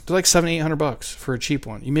 They're like $700-$800 for a cheap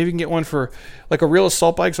one. You maybe can get one for like a real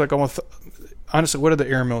assault bike. So like honestly, what are the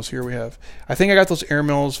air mills here we have? I think I got those air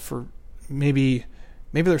mills for maybe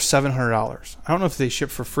they're $700. I don't know if they ship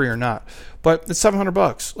for free or not, but it's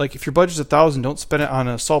 $700. Like if your budget's $1,000, don't spend it on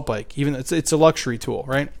an assault bike. Even it's a luxury tool,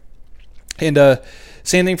 right? And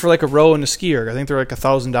same thing for like a row and a ski erg. I think they're like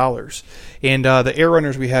 $1,000. And the air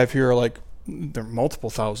runners we have here are like, they're multiple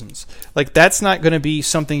thousands. Like that's not going to be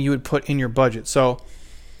something you would put in your budget. So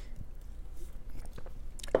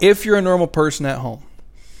if you're a normal person at home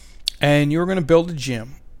and you're going to build a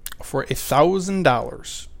gym for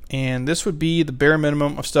 $1,000, and this would be the bare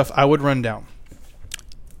minimum of stuff I would run down,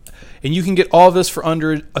 and you can get all of this for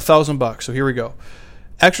under $1,000. So here we go.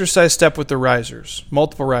 Exercise step with the risers,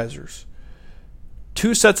 multiple risers,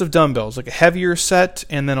 2 sets of dumbbells, like a heavier set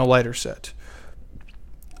and then a lighter set,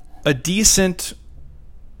 a decent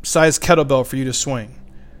size kettlebell for you to swing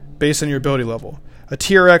based on your ability level, a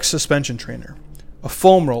TRX suspension trainer, a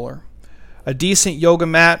foam roller, a decent yoga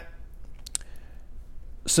mat,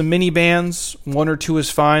 Some mini bands, 1 or 2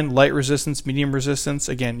 is fine. Light resistance, medium resistance.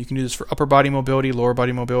 Again, you can do this for upper body mobility, lower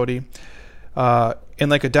body mobility. And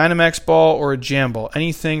like a Dynamax ball or a jam ball,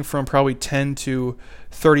 anything from probably 10 to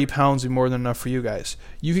 30 pounds would be more than enough for you guys.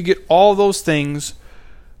 You could get all those things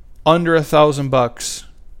under $1,000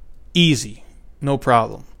 easy, no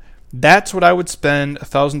problem. That's what I would spend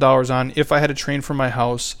 $1,000 on if I had to train from my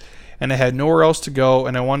house and I had nowhere else to go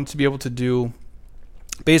and I wanted to be able to do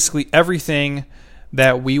basically everything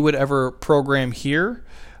that we would ever program here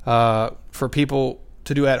for people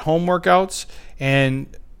to do at home workouts,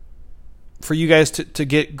 and for you guys to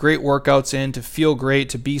get great workouts in, to feel great,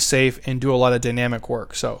 to be safe, and do a lot of dynamic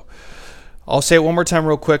work. So I'll say it one more time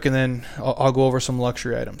real quick, and then I'll go over some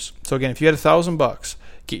luxury items. So again, if you had $1,000,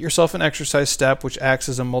 get yourself an exercise step, which acts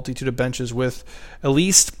as a multitude of benches with at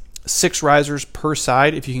least 6 risers per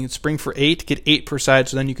side. If you can spring for 8, get 8 per side,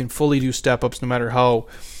 so then you can fully do step-ups no matter how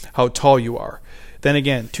tall you are. Then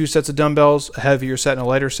again, 2 sets of dumbbells, a heavier set and a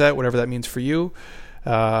lighter set, whatever that means for you.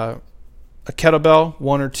 A kettlebell,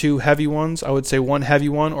 1 or 2 heavy ones. I would say 1 heavy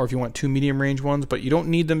one, or if you want 2 medium range ones, but you don't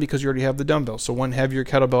need them because you already have the dumbbells. So 1 heavier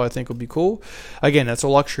kettlebell I think would be cool. Again, that's a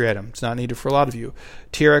luxury item. It's not needed for a lot of you.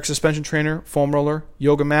 TRX suspension trainer, foam roller,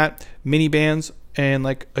 yoga mat, mini bands, and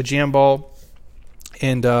like a jam ball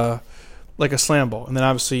and like a slam ball. And then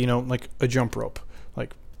obviously, like a jump rope,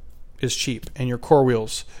 like is cheap. And your core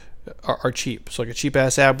wheels are cheap. So like a cheap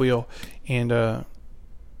ass ab wheel and a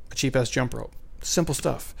cheap ass jump rope. Simple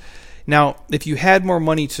stuff. Now, if you had more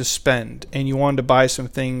money to spend and you wanted to buy some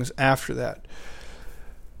things after that,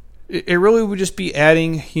 it really would just be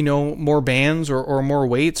adding, more bands or more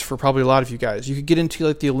weights for probably a lot of you guys. You could get into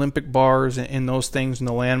like the Olympic bars and those things and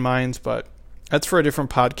the landmines, but that's for a different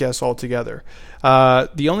podcast altogether.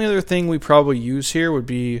 The only other thing we probably use here would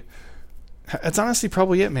be, that's honestly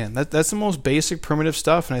probably it, man. That's the most basic primitive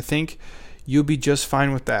stuff, and I think you'll be just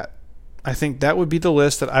fine with that. I think that would be the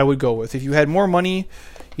list that I would go with. If you had more money,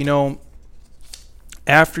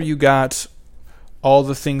 after you got all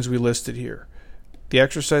the things we listed here, the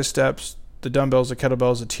exercise steps, the dumbbells, the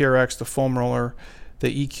kettlebells, the TRX, the foam roller,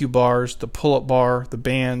 the EQ bars, the pull-up bar, the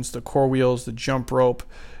bands, the core wheels, the jump rope,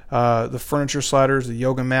 the furniture sliders, the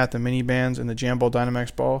yoga mat, the mini bands, and the jam ball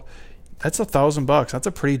Dynamax ball, that's $1,000. That's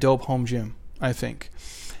a pretty dope home gym, I think.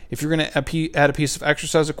 If you're going to add a piece of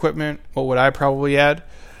exercise equipment, what would I probably add?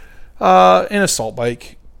 An assault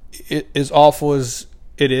bike. As awful as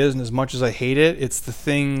it is, and as much as I hate it, it's the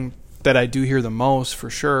thing that I do here the most for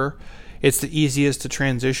sure. It's the easiest to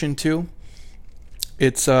transition to.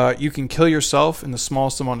 It's you can kill yourself in the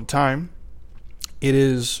smallest amount of time. It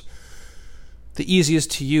is the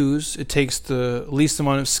easiest to use. It takes the least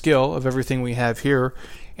amount of skill of everything we have here.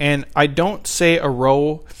 And I don't say a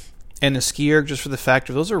row and a ski erg just for the fact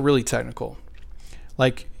of those are really technical.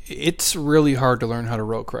 Like, it's really hard to learn how to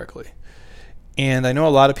row correctly. And I know a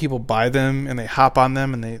lot of people buy them and they hop on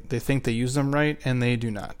them and they think they use them right, and they do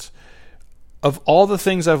not. Of all the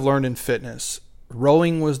things I've learned in fitness,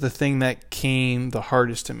 rowing was the thing that came the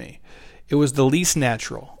hardest to me. It was the least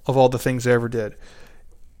natural of all the things I ever did.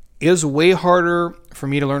 It was way harder for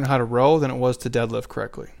me to learn how to row than it was to deadlift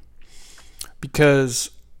correctly.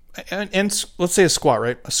 Because, and let's say a squat,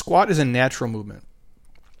 right? A squat is a natural movement.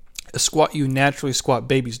 A squat, you naturally squat.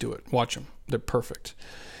 Babies do it. Watch them. They're perfect.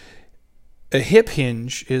 A hip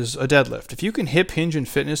hinge is a deadlift. If you can hip hinge in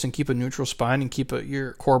fitness and keep a neutral spine and keep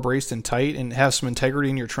your core braced and tight and have some integrity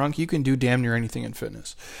in your trunk, you can do damn near anything in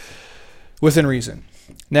fitness within reason.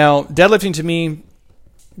 Now, deadlifting to me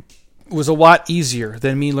was a lot easier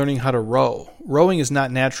than me learning how to row. Rowing is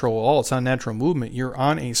not natural at all. It's not a natural movement. You're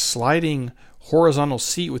on a sliding horizontal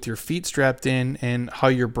seat with your feet strapped in, and how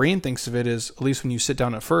your brain thinks of it is, at least when you sit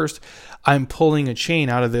down at first, I'm pulling a chain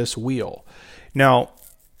out of this wheel. Now,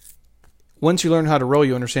 once you learn how to row,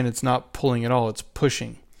 you understand it's not pulling at all. It's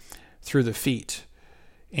pushing through the feet.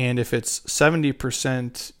 And if it's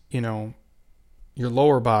 70%, your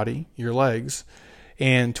lower body, your legs,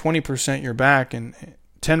 and 20% your back and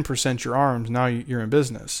 10% your arms, now you're in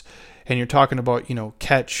business. And you're talking about,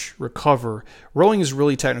 catch, recover. Rowing is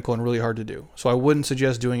really technical and really hard to do. So I wouldn't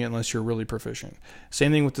suggest doing it unless you're really proficient.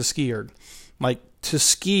 Same thing with the ski erg. Like, to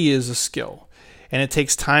ski is a skill, and it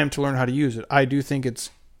takes time to learn how to use it. I do think it's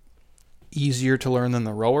easier to learn than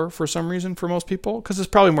the rower for some reason for most people, because it's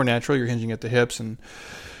probably more natural. You're hinging at the hips, and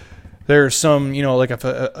there's some, like if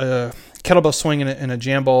a kettlebell swing and a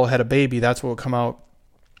jam ball had a baby, that's what will come out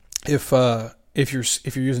if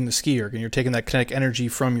you're using the ski erg and you're taking that kinetic energy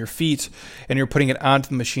from your feet and you're putting it onto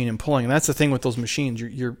the machine and pulling. And that's the thing with those machines.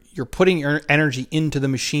 You're putting your energy into the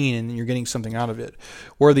machine and you're getting something out of it.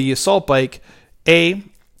 Where the assault bike,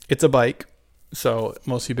 it's a bike. So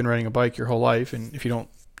most of you've been riding a bike your whole life, and if you don't,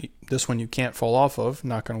 this one you can't fall off of,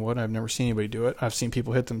 knock on wood. I've never seen anybody do it. I've seen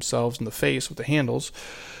people hit themselves in the face with the handles,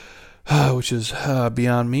 which is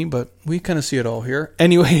beyond me, but we kind of see it all here.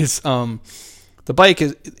 Anyways, the bike,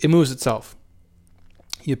 it moves itself.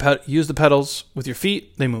 You use the pedals with your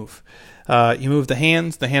feet, they move. You move the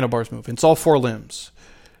hands, the handlebars move. It's all four limbs.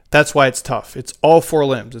 That's why it's tough. It's all four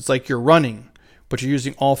limbs. It's like you're running, but you're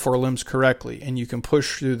using all four limbs correctly. And you can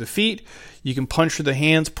push through the feet. You can punch through the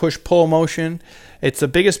hands, push-pull motion. It's the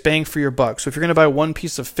biggest bang for your buck. So if you're going to buy one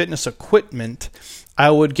piece of fitness equipment,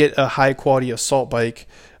 I would get a high-quality assault bike,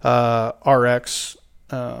 RX.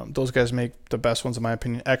 Those guys make the best ones, in my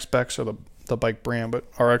opinion. X-Bex are the bike brand, but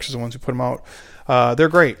RX is the ones who put them out. They're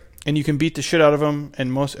great. And you can beat the shit out of them.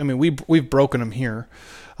 And we've broken them here.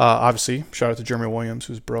 Obviously, shout out to Jeremy Williams,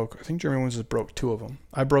 who's broke. I think Jeremy Williams has broke two of them.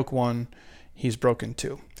 I broke one. He's broken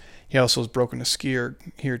two. He also has broken a skier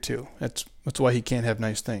here too. That's why he can't have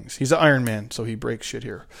nice things. He's an Iron Man, so he breaks shit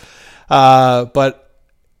here. But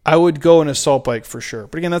I would go an assault bike for sure.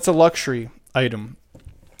 But again, that's a luxury item.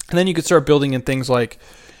 And then you could start building in things like,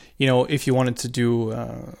 if you wanted to do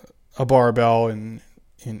a barbell and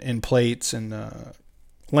plates and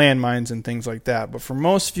landmines and things like that. But for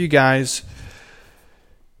most of you guys,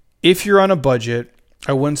 if you're on a budget,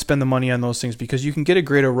 I wouldn't spend the money on those things because you can get a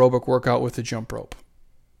great aerobic workout with a jump rope.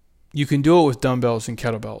 You can do it with dumbbells and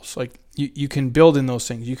kettlebells. Like you can build in those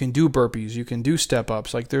things. You can do burpees. You can do step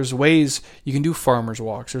ups. Like there's ways you can do farmer's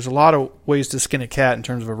walks. There's a lot of ways to skin a cat in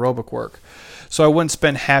terms of aerobic work. So I wouldn't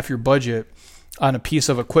spend half your budget on a piece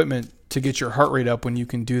of equipment to get your heart rate up when you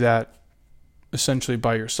can do that essentially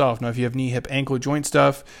by yourself. Now, if you have knee, hip, ankle, joint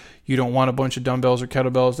stuff, you don't want a bunch of dumbbells or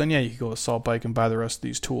kettlebells, then yeah, you can go assault bike and buy the rest of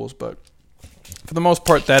these tools. But for the most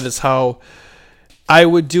part, that is how I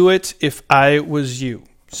would do it if I was you.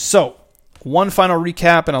 So, one final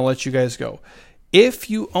recap and I'll let you guys go. If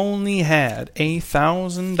you only had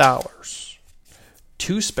 $1,000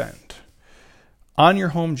 to spend on your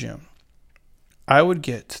home gym, I would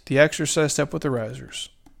get the exercise step with the risers,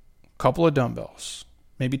 a couple of dumbbells,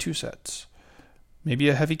 maybe 2 sets, maybe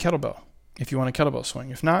a heavy kettlebell if you want a kettlebell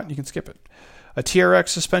swing. If not, you can skip it. A TRX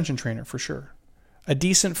suspension trainer for sure. A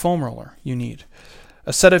decent foam roller you need.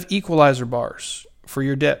 A set of equalizer bars for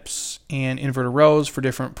your dips and inverted rows for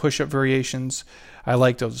different push-up variations. I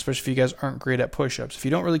like those, especially if you guys aren't great at push-ups. If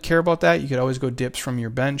you don't really care about that, you could always go dips from your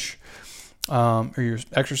bench or your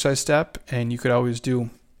exercise step, and you could always do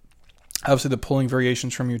obviously the pulling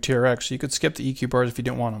variations from your TRX. So you could skip the EQ bars if you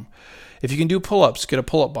didn't want them. If you can do pull-ups, get a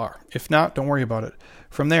pull-up bar. If not, don't worry about it.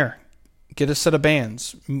 From there, get a set of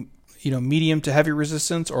bands. Medium to heavy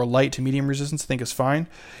resistance or light to medium resistance, I think is fine.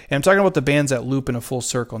 And I'm talking about the bands that loop in a full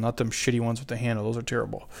circle, not them shitty ones with the handle. Those are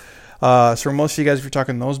terrible. So for most of you guys, if you're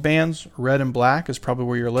talking those bands, red and black is probably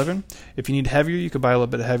where you're living. If you need heavier, you could buy a little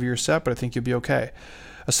bit heavier set, but I think you'll be okay.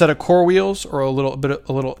 A set of core wheels or a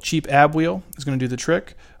little cheap ab wheel is going to do the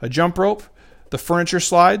trick. A jump rope, the furniture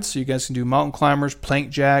slides, so you guys can do mountain climbers, plank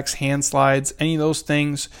jacks, hand slides, any of those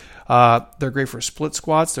things. They're great for split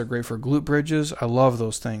squats. They're great for glute bridges. I love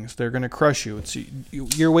those things. They're going to crush you. It's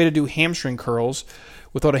your way to do hamstring curls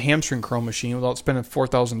without a hamstring curl machine, without spending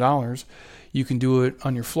 $4,000. You can do it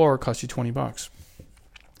on your floor. It costs you $20.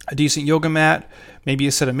 A decent yoga mat, maybe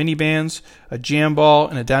a set of mini bands, a jam ball,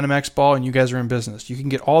 and a Dynamax ball, and you guys are in business. You can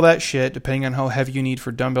get all that shit, depending on how heavy you need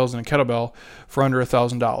for dumbbells and a kettlebell, for under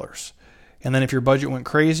 $1,000. And then if your budget went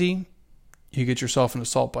crazy, you get yourself an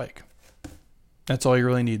assault bike. That's all you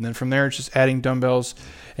really need. And then from there, it's just adding dumbbells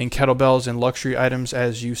and kettlebells and luxury items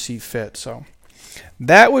as you see fit. So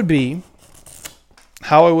that would be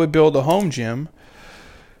how I would build a home gym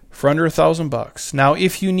for under $1,000. Now,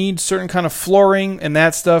 if you need certain kind of flooring and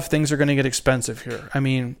that stuff, things are going to get expensive here. I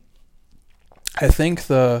mean, I think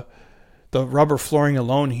the rubber flooring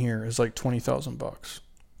alone here is like $20,000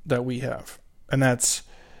 that we have. And it's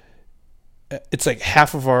like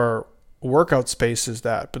half of our workout space is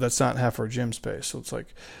that, but that's not half our gym space. So it's like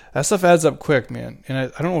that stuff adds up quick, man. And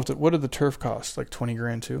I don't know what did the turf cost? Like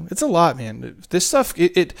 $20,000 too. It's a lot, man. This stuff,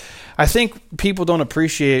 I think people don't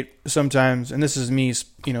appreciate sometimes. And this is me,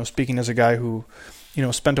 speaking as a guy who,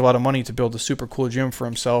 spent a lot of money to build a super cool gym for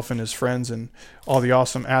himself and his friends and all the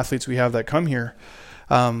awesome athletes we have that come here.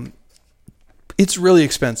 It's really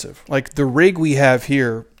expensive. Like the rig we have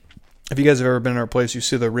here. If you guys have ever been in our place, you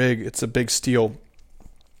see the rig. It's a big steel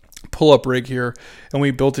pull-up rig here, and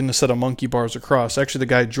we built in a set of monkey bars across. Actually, the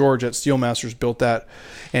guy George at Steelmasters built that,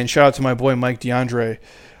 and shout out to my boy Mike DeAndre.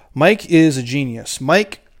 Mike is a genius.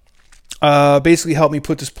 Mike basically helped me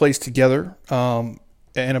put this place together and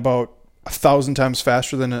about 1,000 times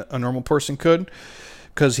faster than a normal person could,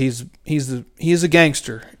 because he's a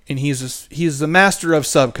gangster, and he's the master of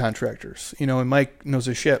subcontractors, and Mike knows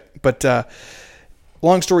his shit. But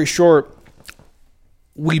long story short,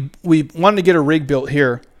 we wanted to get a rig built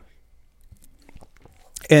here,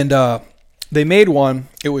 and they made one.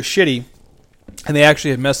 It was shitty, and they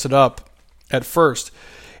actually had messed it up at first,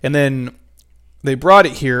 and then they brought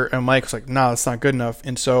it here, and Mike was like, "Nah, that's not good enough."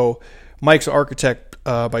 And so Mike's an architect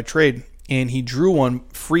by trade, and he drew one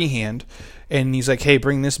freehand, and he's like, "Hey,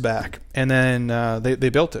 bring this back." And then they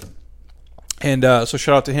built it, and so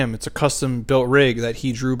shout out to him. It's a custom built rig that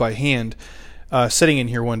he drew by hand, sitting in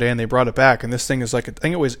here one day, and they brought it back, and this thing is like, I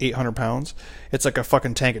think it weighs 800 pounds. It's like a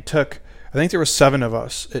fucking tank. I think there were 7 of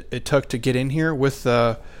us it took to get in here with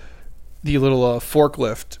the little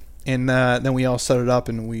forklift, and then we all set it up,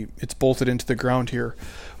 and it's bolted into the ground here.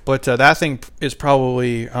 But that thing is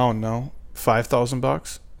probably, I don't know,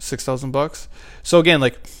 $5,000, $6,000. So again,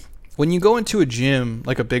 like when you go into a gym,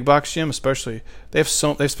 like a big box gym especially, they've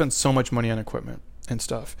spent so much money on equipment and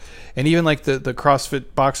stuff. And even like the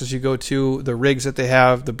CrossFit boxes you go to, the rigs that they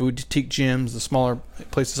have, the boutique gyms, the smaller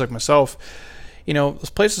places like myself, those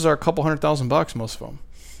places are a couple $100,000, most of them.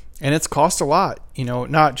 And it's cost a lot,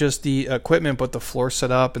 not just the equipment, but the floor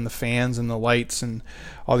setup and the fans and the lights and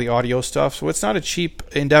all the audio stuff. So it's not a cheap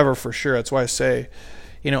endeavor for sure. That's why I say,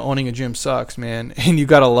 owning a gym sucks, man. And you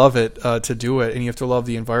got to love it to do it. And you have to love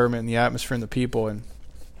the environment and the atmosphere and the people. And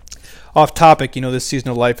off topic, this season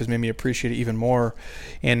of life has made me appreciate it even more.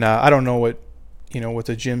 And I don't know what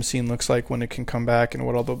the gym scene looks like when it can come back, and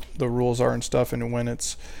what all the rules are and stuff, and when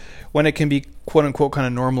it can be quote unquote kind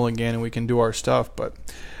of normal again and we can do our stuff. But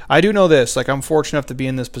I do know this, like I'm fortunate enough to be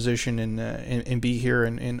in this position and be here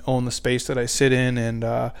and own the space that I sit in and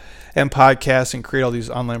podcast and create all these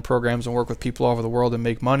online programs and work with people all over the world and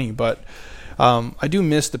make money. But I do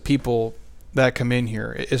miss the people that come in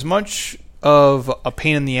here. As much of a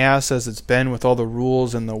pain in the ass as it's been with all the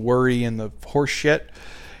rules and the worry and the horse shit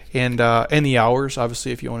and the hours,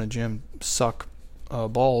 obviously if you own a gym, suck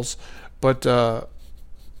balls. But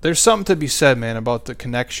there's something to be said, man, about the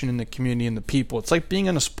connection in the community and the people. It's like being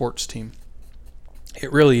on a sports team.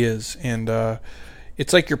 It really is. And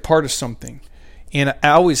it's like you're part of something. And I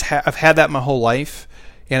always I've had that my whole life.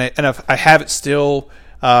 And I have it still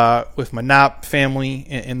with my Knopp family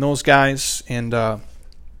and those guys. And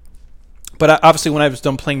but obviously when I was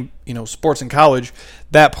done playing, sports in college,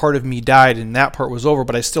 that part of me died and that part was over.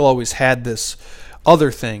 But I still always had this other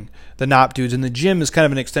thing, the Knopp dudes. And the gym is kind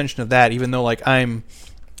of an extension of that, even though like I'm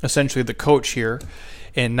essentially the coach here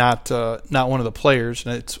and not one of the players.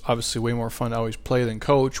 And it's obviously way more fun to always play than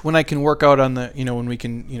coach when I can work out on the, when we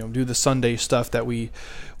can, do the Sunday stuff that we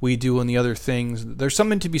do and the other things. There's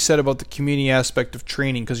something to be said about the community aspect of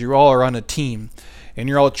training, because you all are on a team and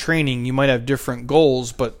you're all training. You might have different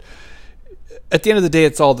goals, but at the end of the day,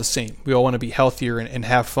 it's all the same. We all want to be healthier and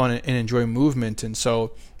have fun and enjoy movement. And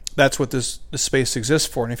so that's what this space exists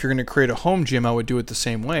for. And if you're going to create a home gym, I would do it the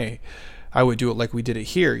same way. I would do it like we did it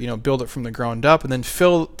here, build it from the ground up, and then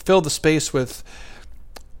fill the space with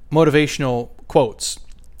motivational quotes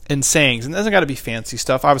and sayings. And it doesn't got to be fancy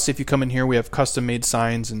stuff. Obviously, if you come in here, we have custom-made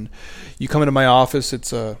signs, and you come into my office,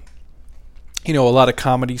 it's a lot of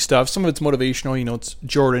comedy stuff. Some of it's motivational. It's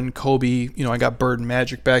Jordan, Kobe. I got Bird and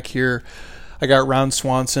Magic back here. I got Ron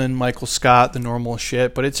Swanson, Michael Scott, the normal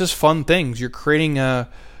shit. But it's just fun things. You're creating an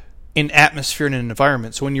atmosphere and an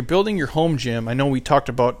environment. So when you're building your home gym, I know we talked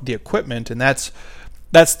about the equipment, and that's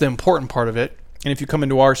the important part of it. And if you come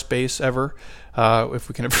into our space ever, if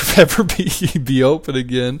we can ever be open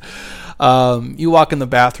again, you walk in the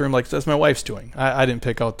bathroom like that's my wife's doing. I didn't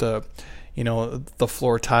pick out the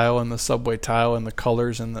floor tile and the subway tile and the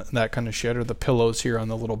colors and that kind of shit, or the pillows here on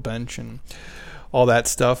the little bench and all that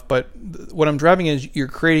stuff. But what I'm driving is you're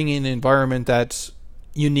creating an environment that's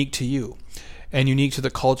unique to you and unique to the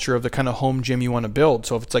culture of the kind of home gym you want to build.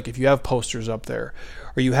 So if you have posters up there,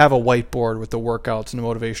 or you have a whiteboard with the workouts and the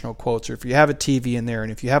motivational quotes, or if you have a TV in there,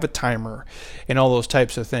 and if you have a timer and all those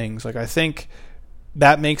types of things, like I think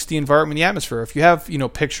that makes the environment, the atmosphere. If you have,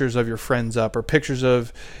 pictures of your friends up, or pictures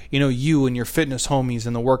of, you and your fitness homies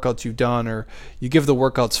and the workouts you've done, or you give the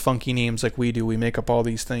workouts funky names like we do. We make up all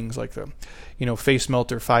these things like the, Face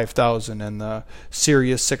Melter 5000 and the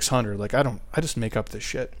Sirius 600. Like I just make up this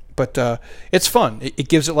shit. But it's fun. It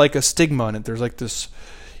gives it like a stigma in it. There's like this,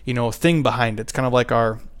 thing behind it. It's kind of like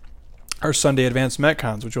our Sunday Advanced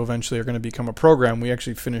Metcons, which eventually are going to become a program. We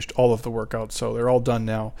actually finished all of the workouts, so they're all done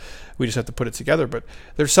now. We just have to put it together. But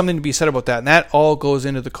there's something to be said about that, and that all goes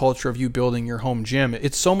into the culture of you building your home gym.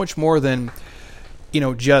 It's so much more than,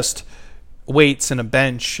 just weights and a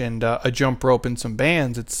bench and a jump rope and some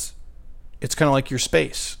bands. It's kind of like your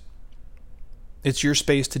space. It's your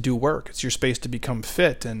space to do work. It's your space to become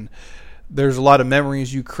fit. And there's a lot of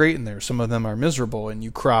memories you create in there. Some of them are miserable, and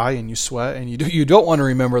you cry and you sweat, and you don't want to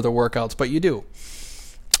remember the workouts, but you do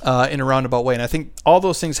in a roundabout way. And I think all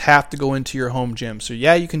those things have to go into your home gym. So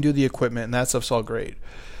yeah, you can do the equipment, and that stuff's all great.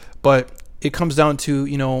 But it comes down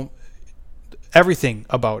to, everything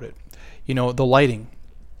about it. The lighting.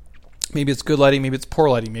 Maybe it's good lighting, maybe it's poor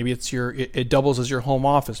lighting, maybe it's it doubles as your home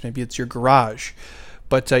office, maybe it's your garage.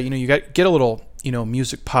 But you get a little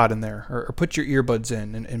music pod in there, or put your earbuds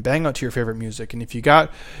in and bang out to your favorite music. And if you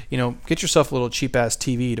got get yourself a little cheap ass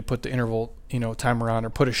TV to put the interval timer on, or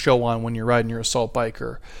put a show on when you're riding your assault bike,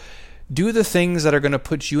 or do the things that are going to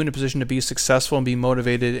put you in a position to be successful and be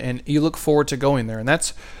motivated, and you look forward to going there. And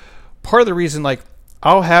that's part of the reason, like,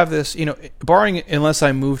 I'll have this, barring unless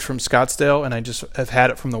I moved from Scottsdale and I just have had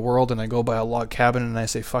it from the world and I go buy a log cabin and I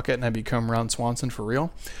say fuck it and I become Ron Swanson for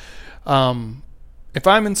real. If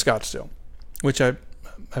I'm in Scottsdale, which I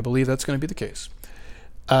believe that's going to be the case,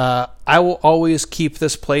 I will always keep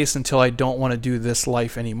this place until I don't want to do this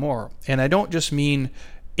life anymore. And I don't just mean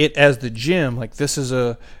it as the gym. Like, this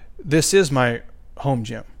is my home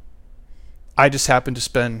gym. I just happen to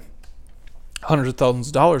spend hundreds of thousands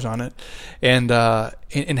of dollars on it, and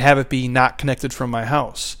have it be not connected from my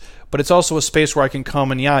house. But it's also a space where I can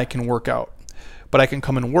come and I can work out. But I can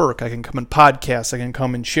come and work. I can come and podcast. I can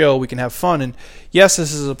come and chill. We can have fun. And yes,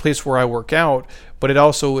 this is a place where I work out, but it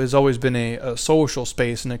also has always been a social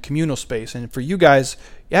space and a communal space. And for you guys,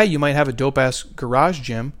 yeah, you might have a dope-ass garage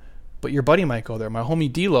gym, but your buddy might go there. My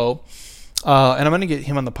homie D-Lo, and I'm going to get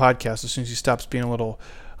him on the podcast as soon as he stops being a little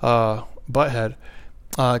butthead,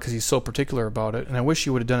 because he's so particular about it. And I wish he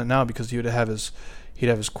would have done it now, because he'd have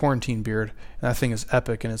his quarantine beard, and that thing is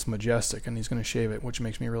epic and it's majestic, and he's going to shave it, which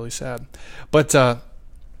makes me really sad. But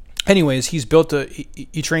anyways,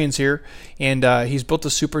 he trains here, and he's built a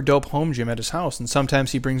super dope home gym at his house, and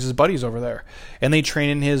sometimes he brings his buddies over there, and they train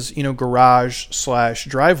in his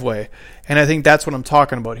garage/driveway. And I think that's what I'm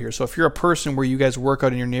talking about here. So if you're a person where you guys work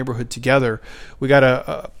out in your neighborhood together, we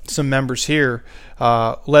got some members here,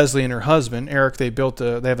 Leslie and her husband Eric. They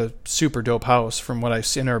have a super dope house from what I've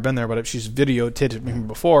seen. I've never been there, but she's videotaped me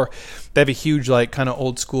before. They have a huge, like, kind of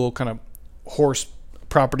old school kind of horse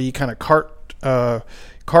property, kind of cart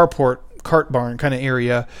barn kind of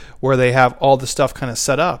area, where they have all the stuff kind of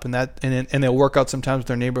set up, and they'll work out sometimes with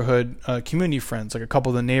their neighborhood community friends. Like, a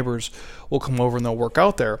couple of the neighbors will come over and they'll work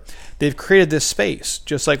out there. They've created this space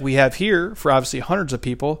just like we have here for obviously hundreds of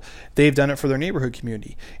people. They've done it for their neighborhood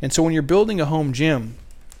community. And so when you're building a home gym,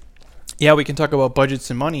 yeah, we can talk about budgets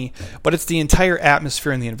and money, but it's the entire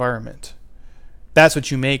atmosphere and the environment. That's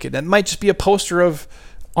what you make it. That might just be a poster of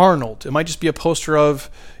Arnold. It might just be a poster of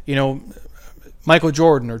Michael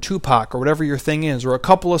Jordan or Tupac or whatever your thing is, or a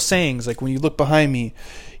couple of sayings. Like, when you look behind me,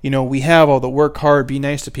 we have all the work hard, be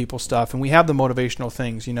nice to people stuff, and we have the motivational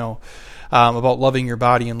things, about loving your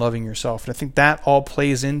body and loving yourself. And I think that all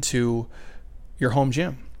plays into your home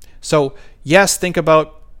gym. So yes, think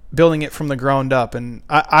about building it from the ground up. And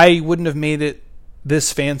I wouldn't have made it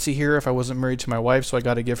this fancy here if I wasn't married to my wife, so I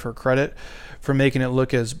got to give her credit for making it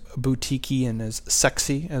look as boutique-y and as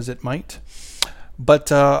sexy as it might.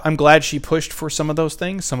 But I'm glad she pushed for some of those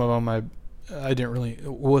things. Some of them I didn't really,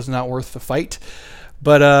 was not worth the fight.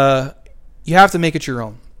 But you have to make it your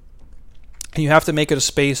own. And you have to make it a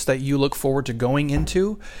space that you look forward to going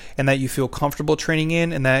into, and that you feel comfortable training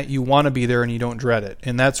in, and that you want to be there and you don't dread it.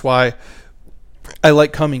 And that's why I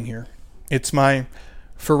like coming here. It's my,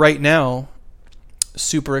 for right now,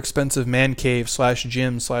 super expensive man cave /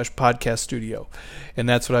 gym / podcast studio. And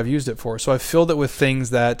that's what I've used it for. So I've filled it with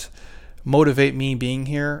things that motivate me being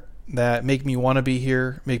here, that make me want to be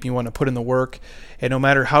here, make me want to put in the work. And no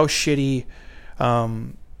matter how shitty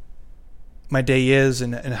my day is,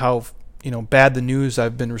 and how bad the news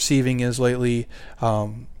I've been receiving is lately,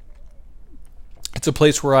 it's a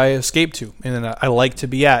place where I escape to, and I like to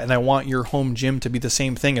be at. And I want your home gym to be the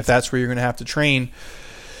same thing, if that's where you're going to have to train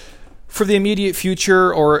for the immediate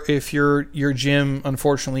future, or if your gym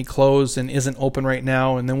unfortunately closed and isn't open right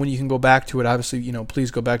now. And then when you can go back to it, obviously,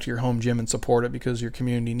 please go back to your home gym and support it, because your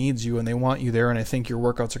community needs you and they want you there. And I think your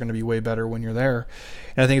workouts are going to be way better when you're there.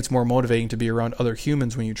 And I think it's more motivating to be around other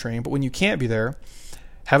humans when you train. But when you can't be there,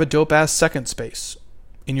 have a dope ass second space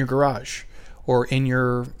in your garage, or in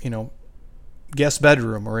your, guest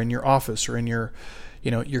bedroom, or in your office, or in your,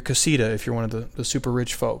 your casita if you're one of the super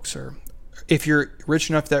rich folks, or if you're rich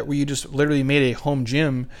enough that where you just literally made a home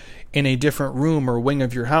gym in a different room or wing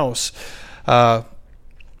of your house.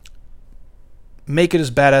 Make it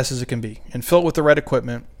as badass as it can be, and fill it with the right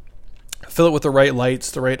equipment, fill it with the right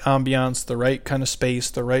lights, the right ambiance, the right kind of space,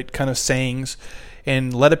 the right kind of sayings,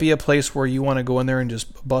 and let it be a place where you want to go in there and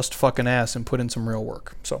just bust fucking ass and put in some real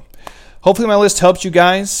work. So hopefully my list helped you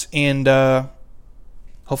guys, and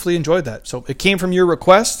hopefully you enjoyed that. So it came from your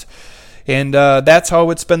request, and that's how I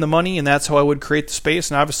would spend the money, and that's how I would create the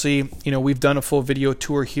space. And obviously, we've done a full video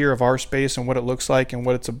tour here of our space and what it looks like and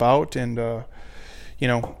what it's about. And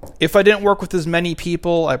if I didn't work with as many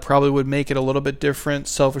people, I probably would make it a little bit different.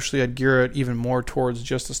 Selfishly, I'd gear it even more towards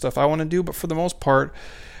just the stuff I want to do. But for the most part,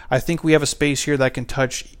 I think we have a space here that can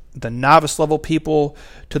touch the novice level people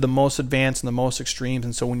to the most advanced and the most extremes.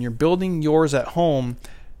 And so when you're building yours at home,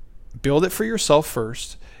 build it for yourself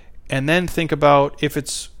first, and then think about if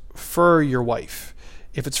it's for your wife,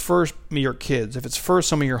 if it's for your kids, if it's for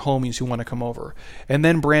some of your homies who want to come over, and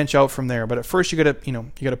then branch out from there. But at first, you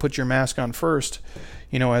gotta put your mask on first,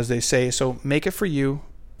 as they say. So make it for you,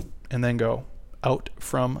 and then go out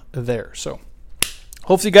from there. So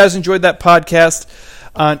hopefully you guys enjoyed that podcast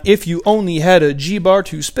on if you only had a G-bar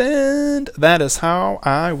to spend. That is how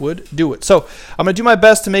I would do it. So I'm gonna do my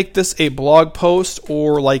best to make this a blog post,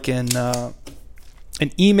 or like an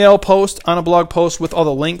email post on a blog post with all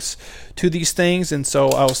the links to these things. And so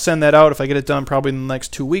I'll send that out if I get it done probably in the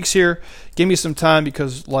next 2 weeks here. Give me some time,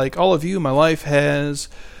 because like all of you, my life has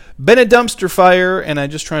been a dumpster fire, and I'm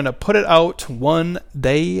just trying to put it out one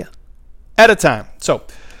day at a time. So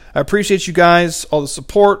I appreciate you guys, all the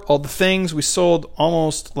support, all the things. We sold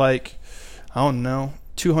almost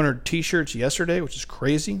 200 t-shirts yesterday, which is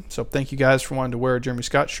crazy. So thank you guys for wanting to wear a Jeremy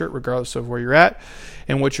Scott shirt, regardless of where you're at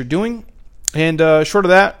and what you're doing. And short of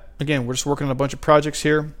that, again, we're just working on a bunch of projects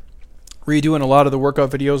here, redoing a lot of the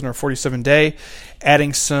workout videos in our 47-day,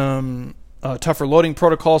 adding some tougher loading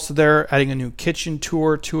protocols to there, adding a new kitchen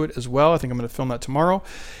tour to it as well. I think I'm going to film that tomorrow.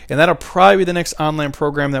 And that'll probably be the next online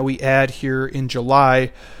program that we add here in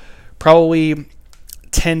July, probably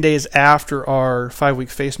 10 days after our 5-week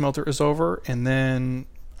face melter is over. And then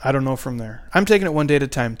I don't know from there. I'm taking it one day at a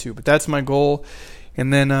time too, but that's my goal.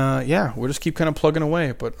 And then, we'll just keep kind of plugging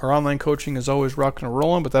away. But our online coaching is always rocking and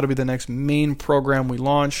rolling, but that'll be the next main program we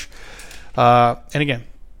launch. And again,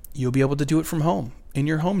 you'll be able to do it from home, in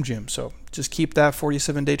your home gym. So just keep that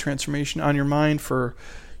 47-day transformation on your mind for,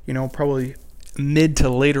 probably mid to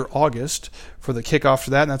later August for the kickoff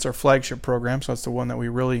to that. And that's our flagship program. So that's the one that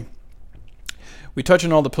we touch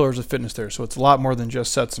on all the pillars of fitness there. So it's a lot more than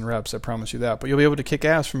just sets and reps, I promise you that. But you'll be able to kick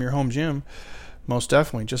ass from your home gym, most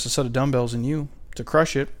definitely. Just a set of dumbbells and you to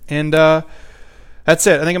crush it. And that's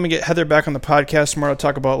it. I think I'm going to get Heather back on the podcast tomorrow to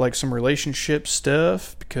talk about some relationship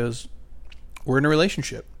stuff, because we're in a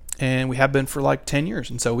relationship and we have been for 10 years.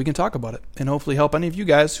 And so we can talk about it and hopefully help any of you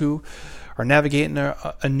guys who are navigating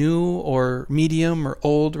a new or medium or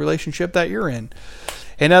old relationship that you're in.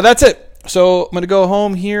 And that's it. So I'm going to go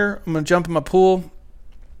home here. I'm going to jump in my pool.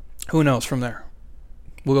 Who knows from there?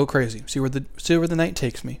 We'll go crazy. See where the night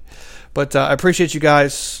takes me. But I appreciate you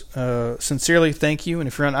guys. Sincerely, thank you. And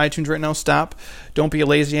if you're on iTunes right now, stop. Don't be a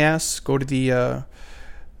lazy ass. Go to the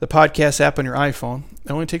podcast app on your iPhone.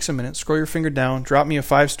 It only takes a minute. Scroll your finger down. Drop me a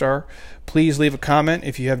 5-star. Please leave a comment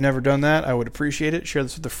if you have never done that. I would appreciate it. Share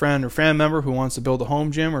this with a friend or family member who wants to build a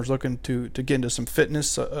home gym or is looking to get into some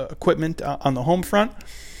fitness equipment on the home front.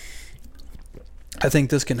 I think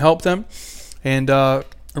this can help them. And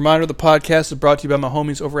reminder, the podcast is brought to you by my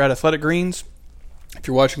homies over at Athletic Greens. If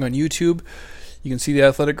you're watching on YouTube, you can see the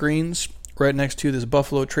Athletic Greens right next to this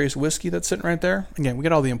Buffalo Trace whiskey that's sitting right there. Again, we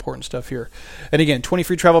got all the important stuff here. And again, 20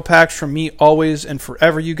 free travel packs from me always and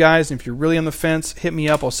forever, you guys. And if you're really on the fence, hit me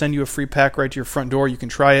up. I'll send you a free pack right to your front door. You can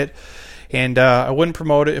try it. And I wouldn't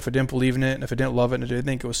promote it if I didn't believe in it, and if I didn't love it, and I didn't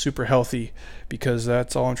think it was super healthy, because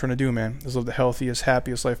that's all I'm trying to do, man, is live the healthiest,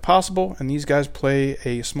 happiest life possible. And these guys play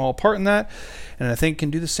a small part in that, and I think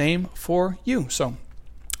can do the same for you. So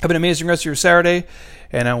have an amazing rest of your Saturday,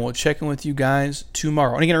 and I will check in with you guys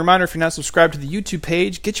tomorrow. And again, a reminder, if you're not subscribed to the YouTube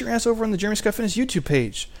page, get your ass over on the Jeremy Scott Fitness YouTube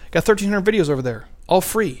page. Got 1,300 videos over there, all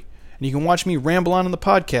free. And you can watch me ramble on in the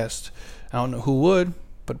podcast. I don't know who would,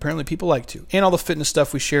 but apparently people like to. And all the fitness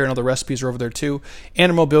stuff we share and all the recipes are over there too.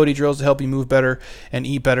 And our mobility drills to help you move better and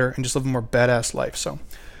eat better and just live a more badass life. So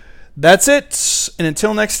that's it. And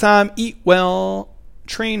until next time, eat well,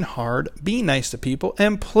 train hard, be nice to people,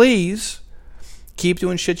 and please keep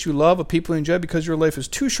doing shit you love with people you enjoy, because your life is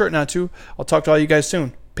too short not to. I'll talk to all you guys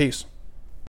soon. Peace.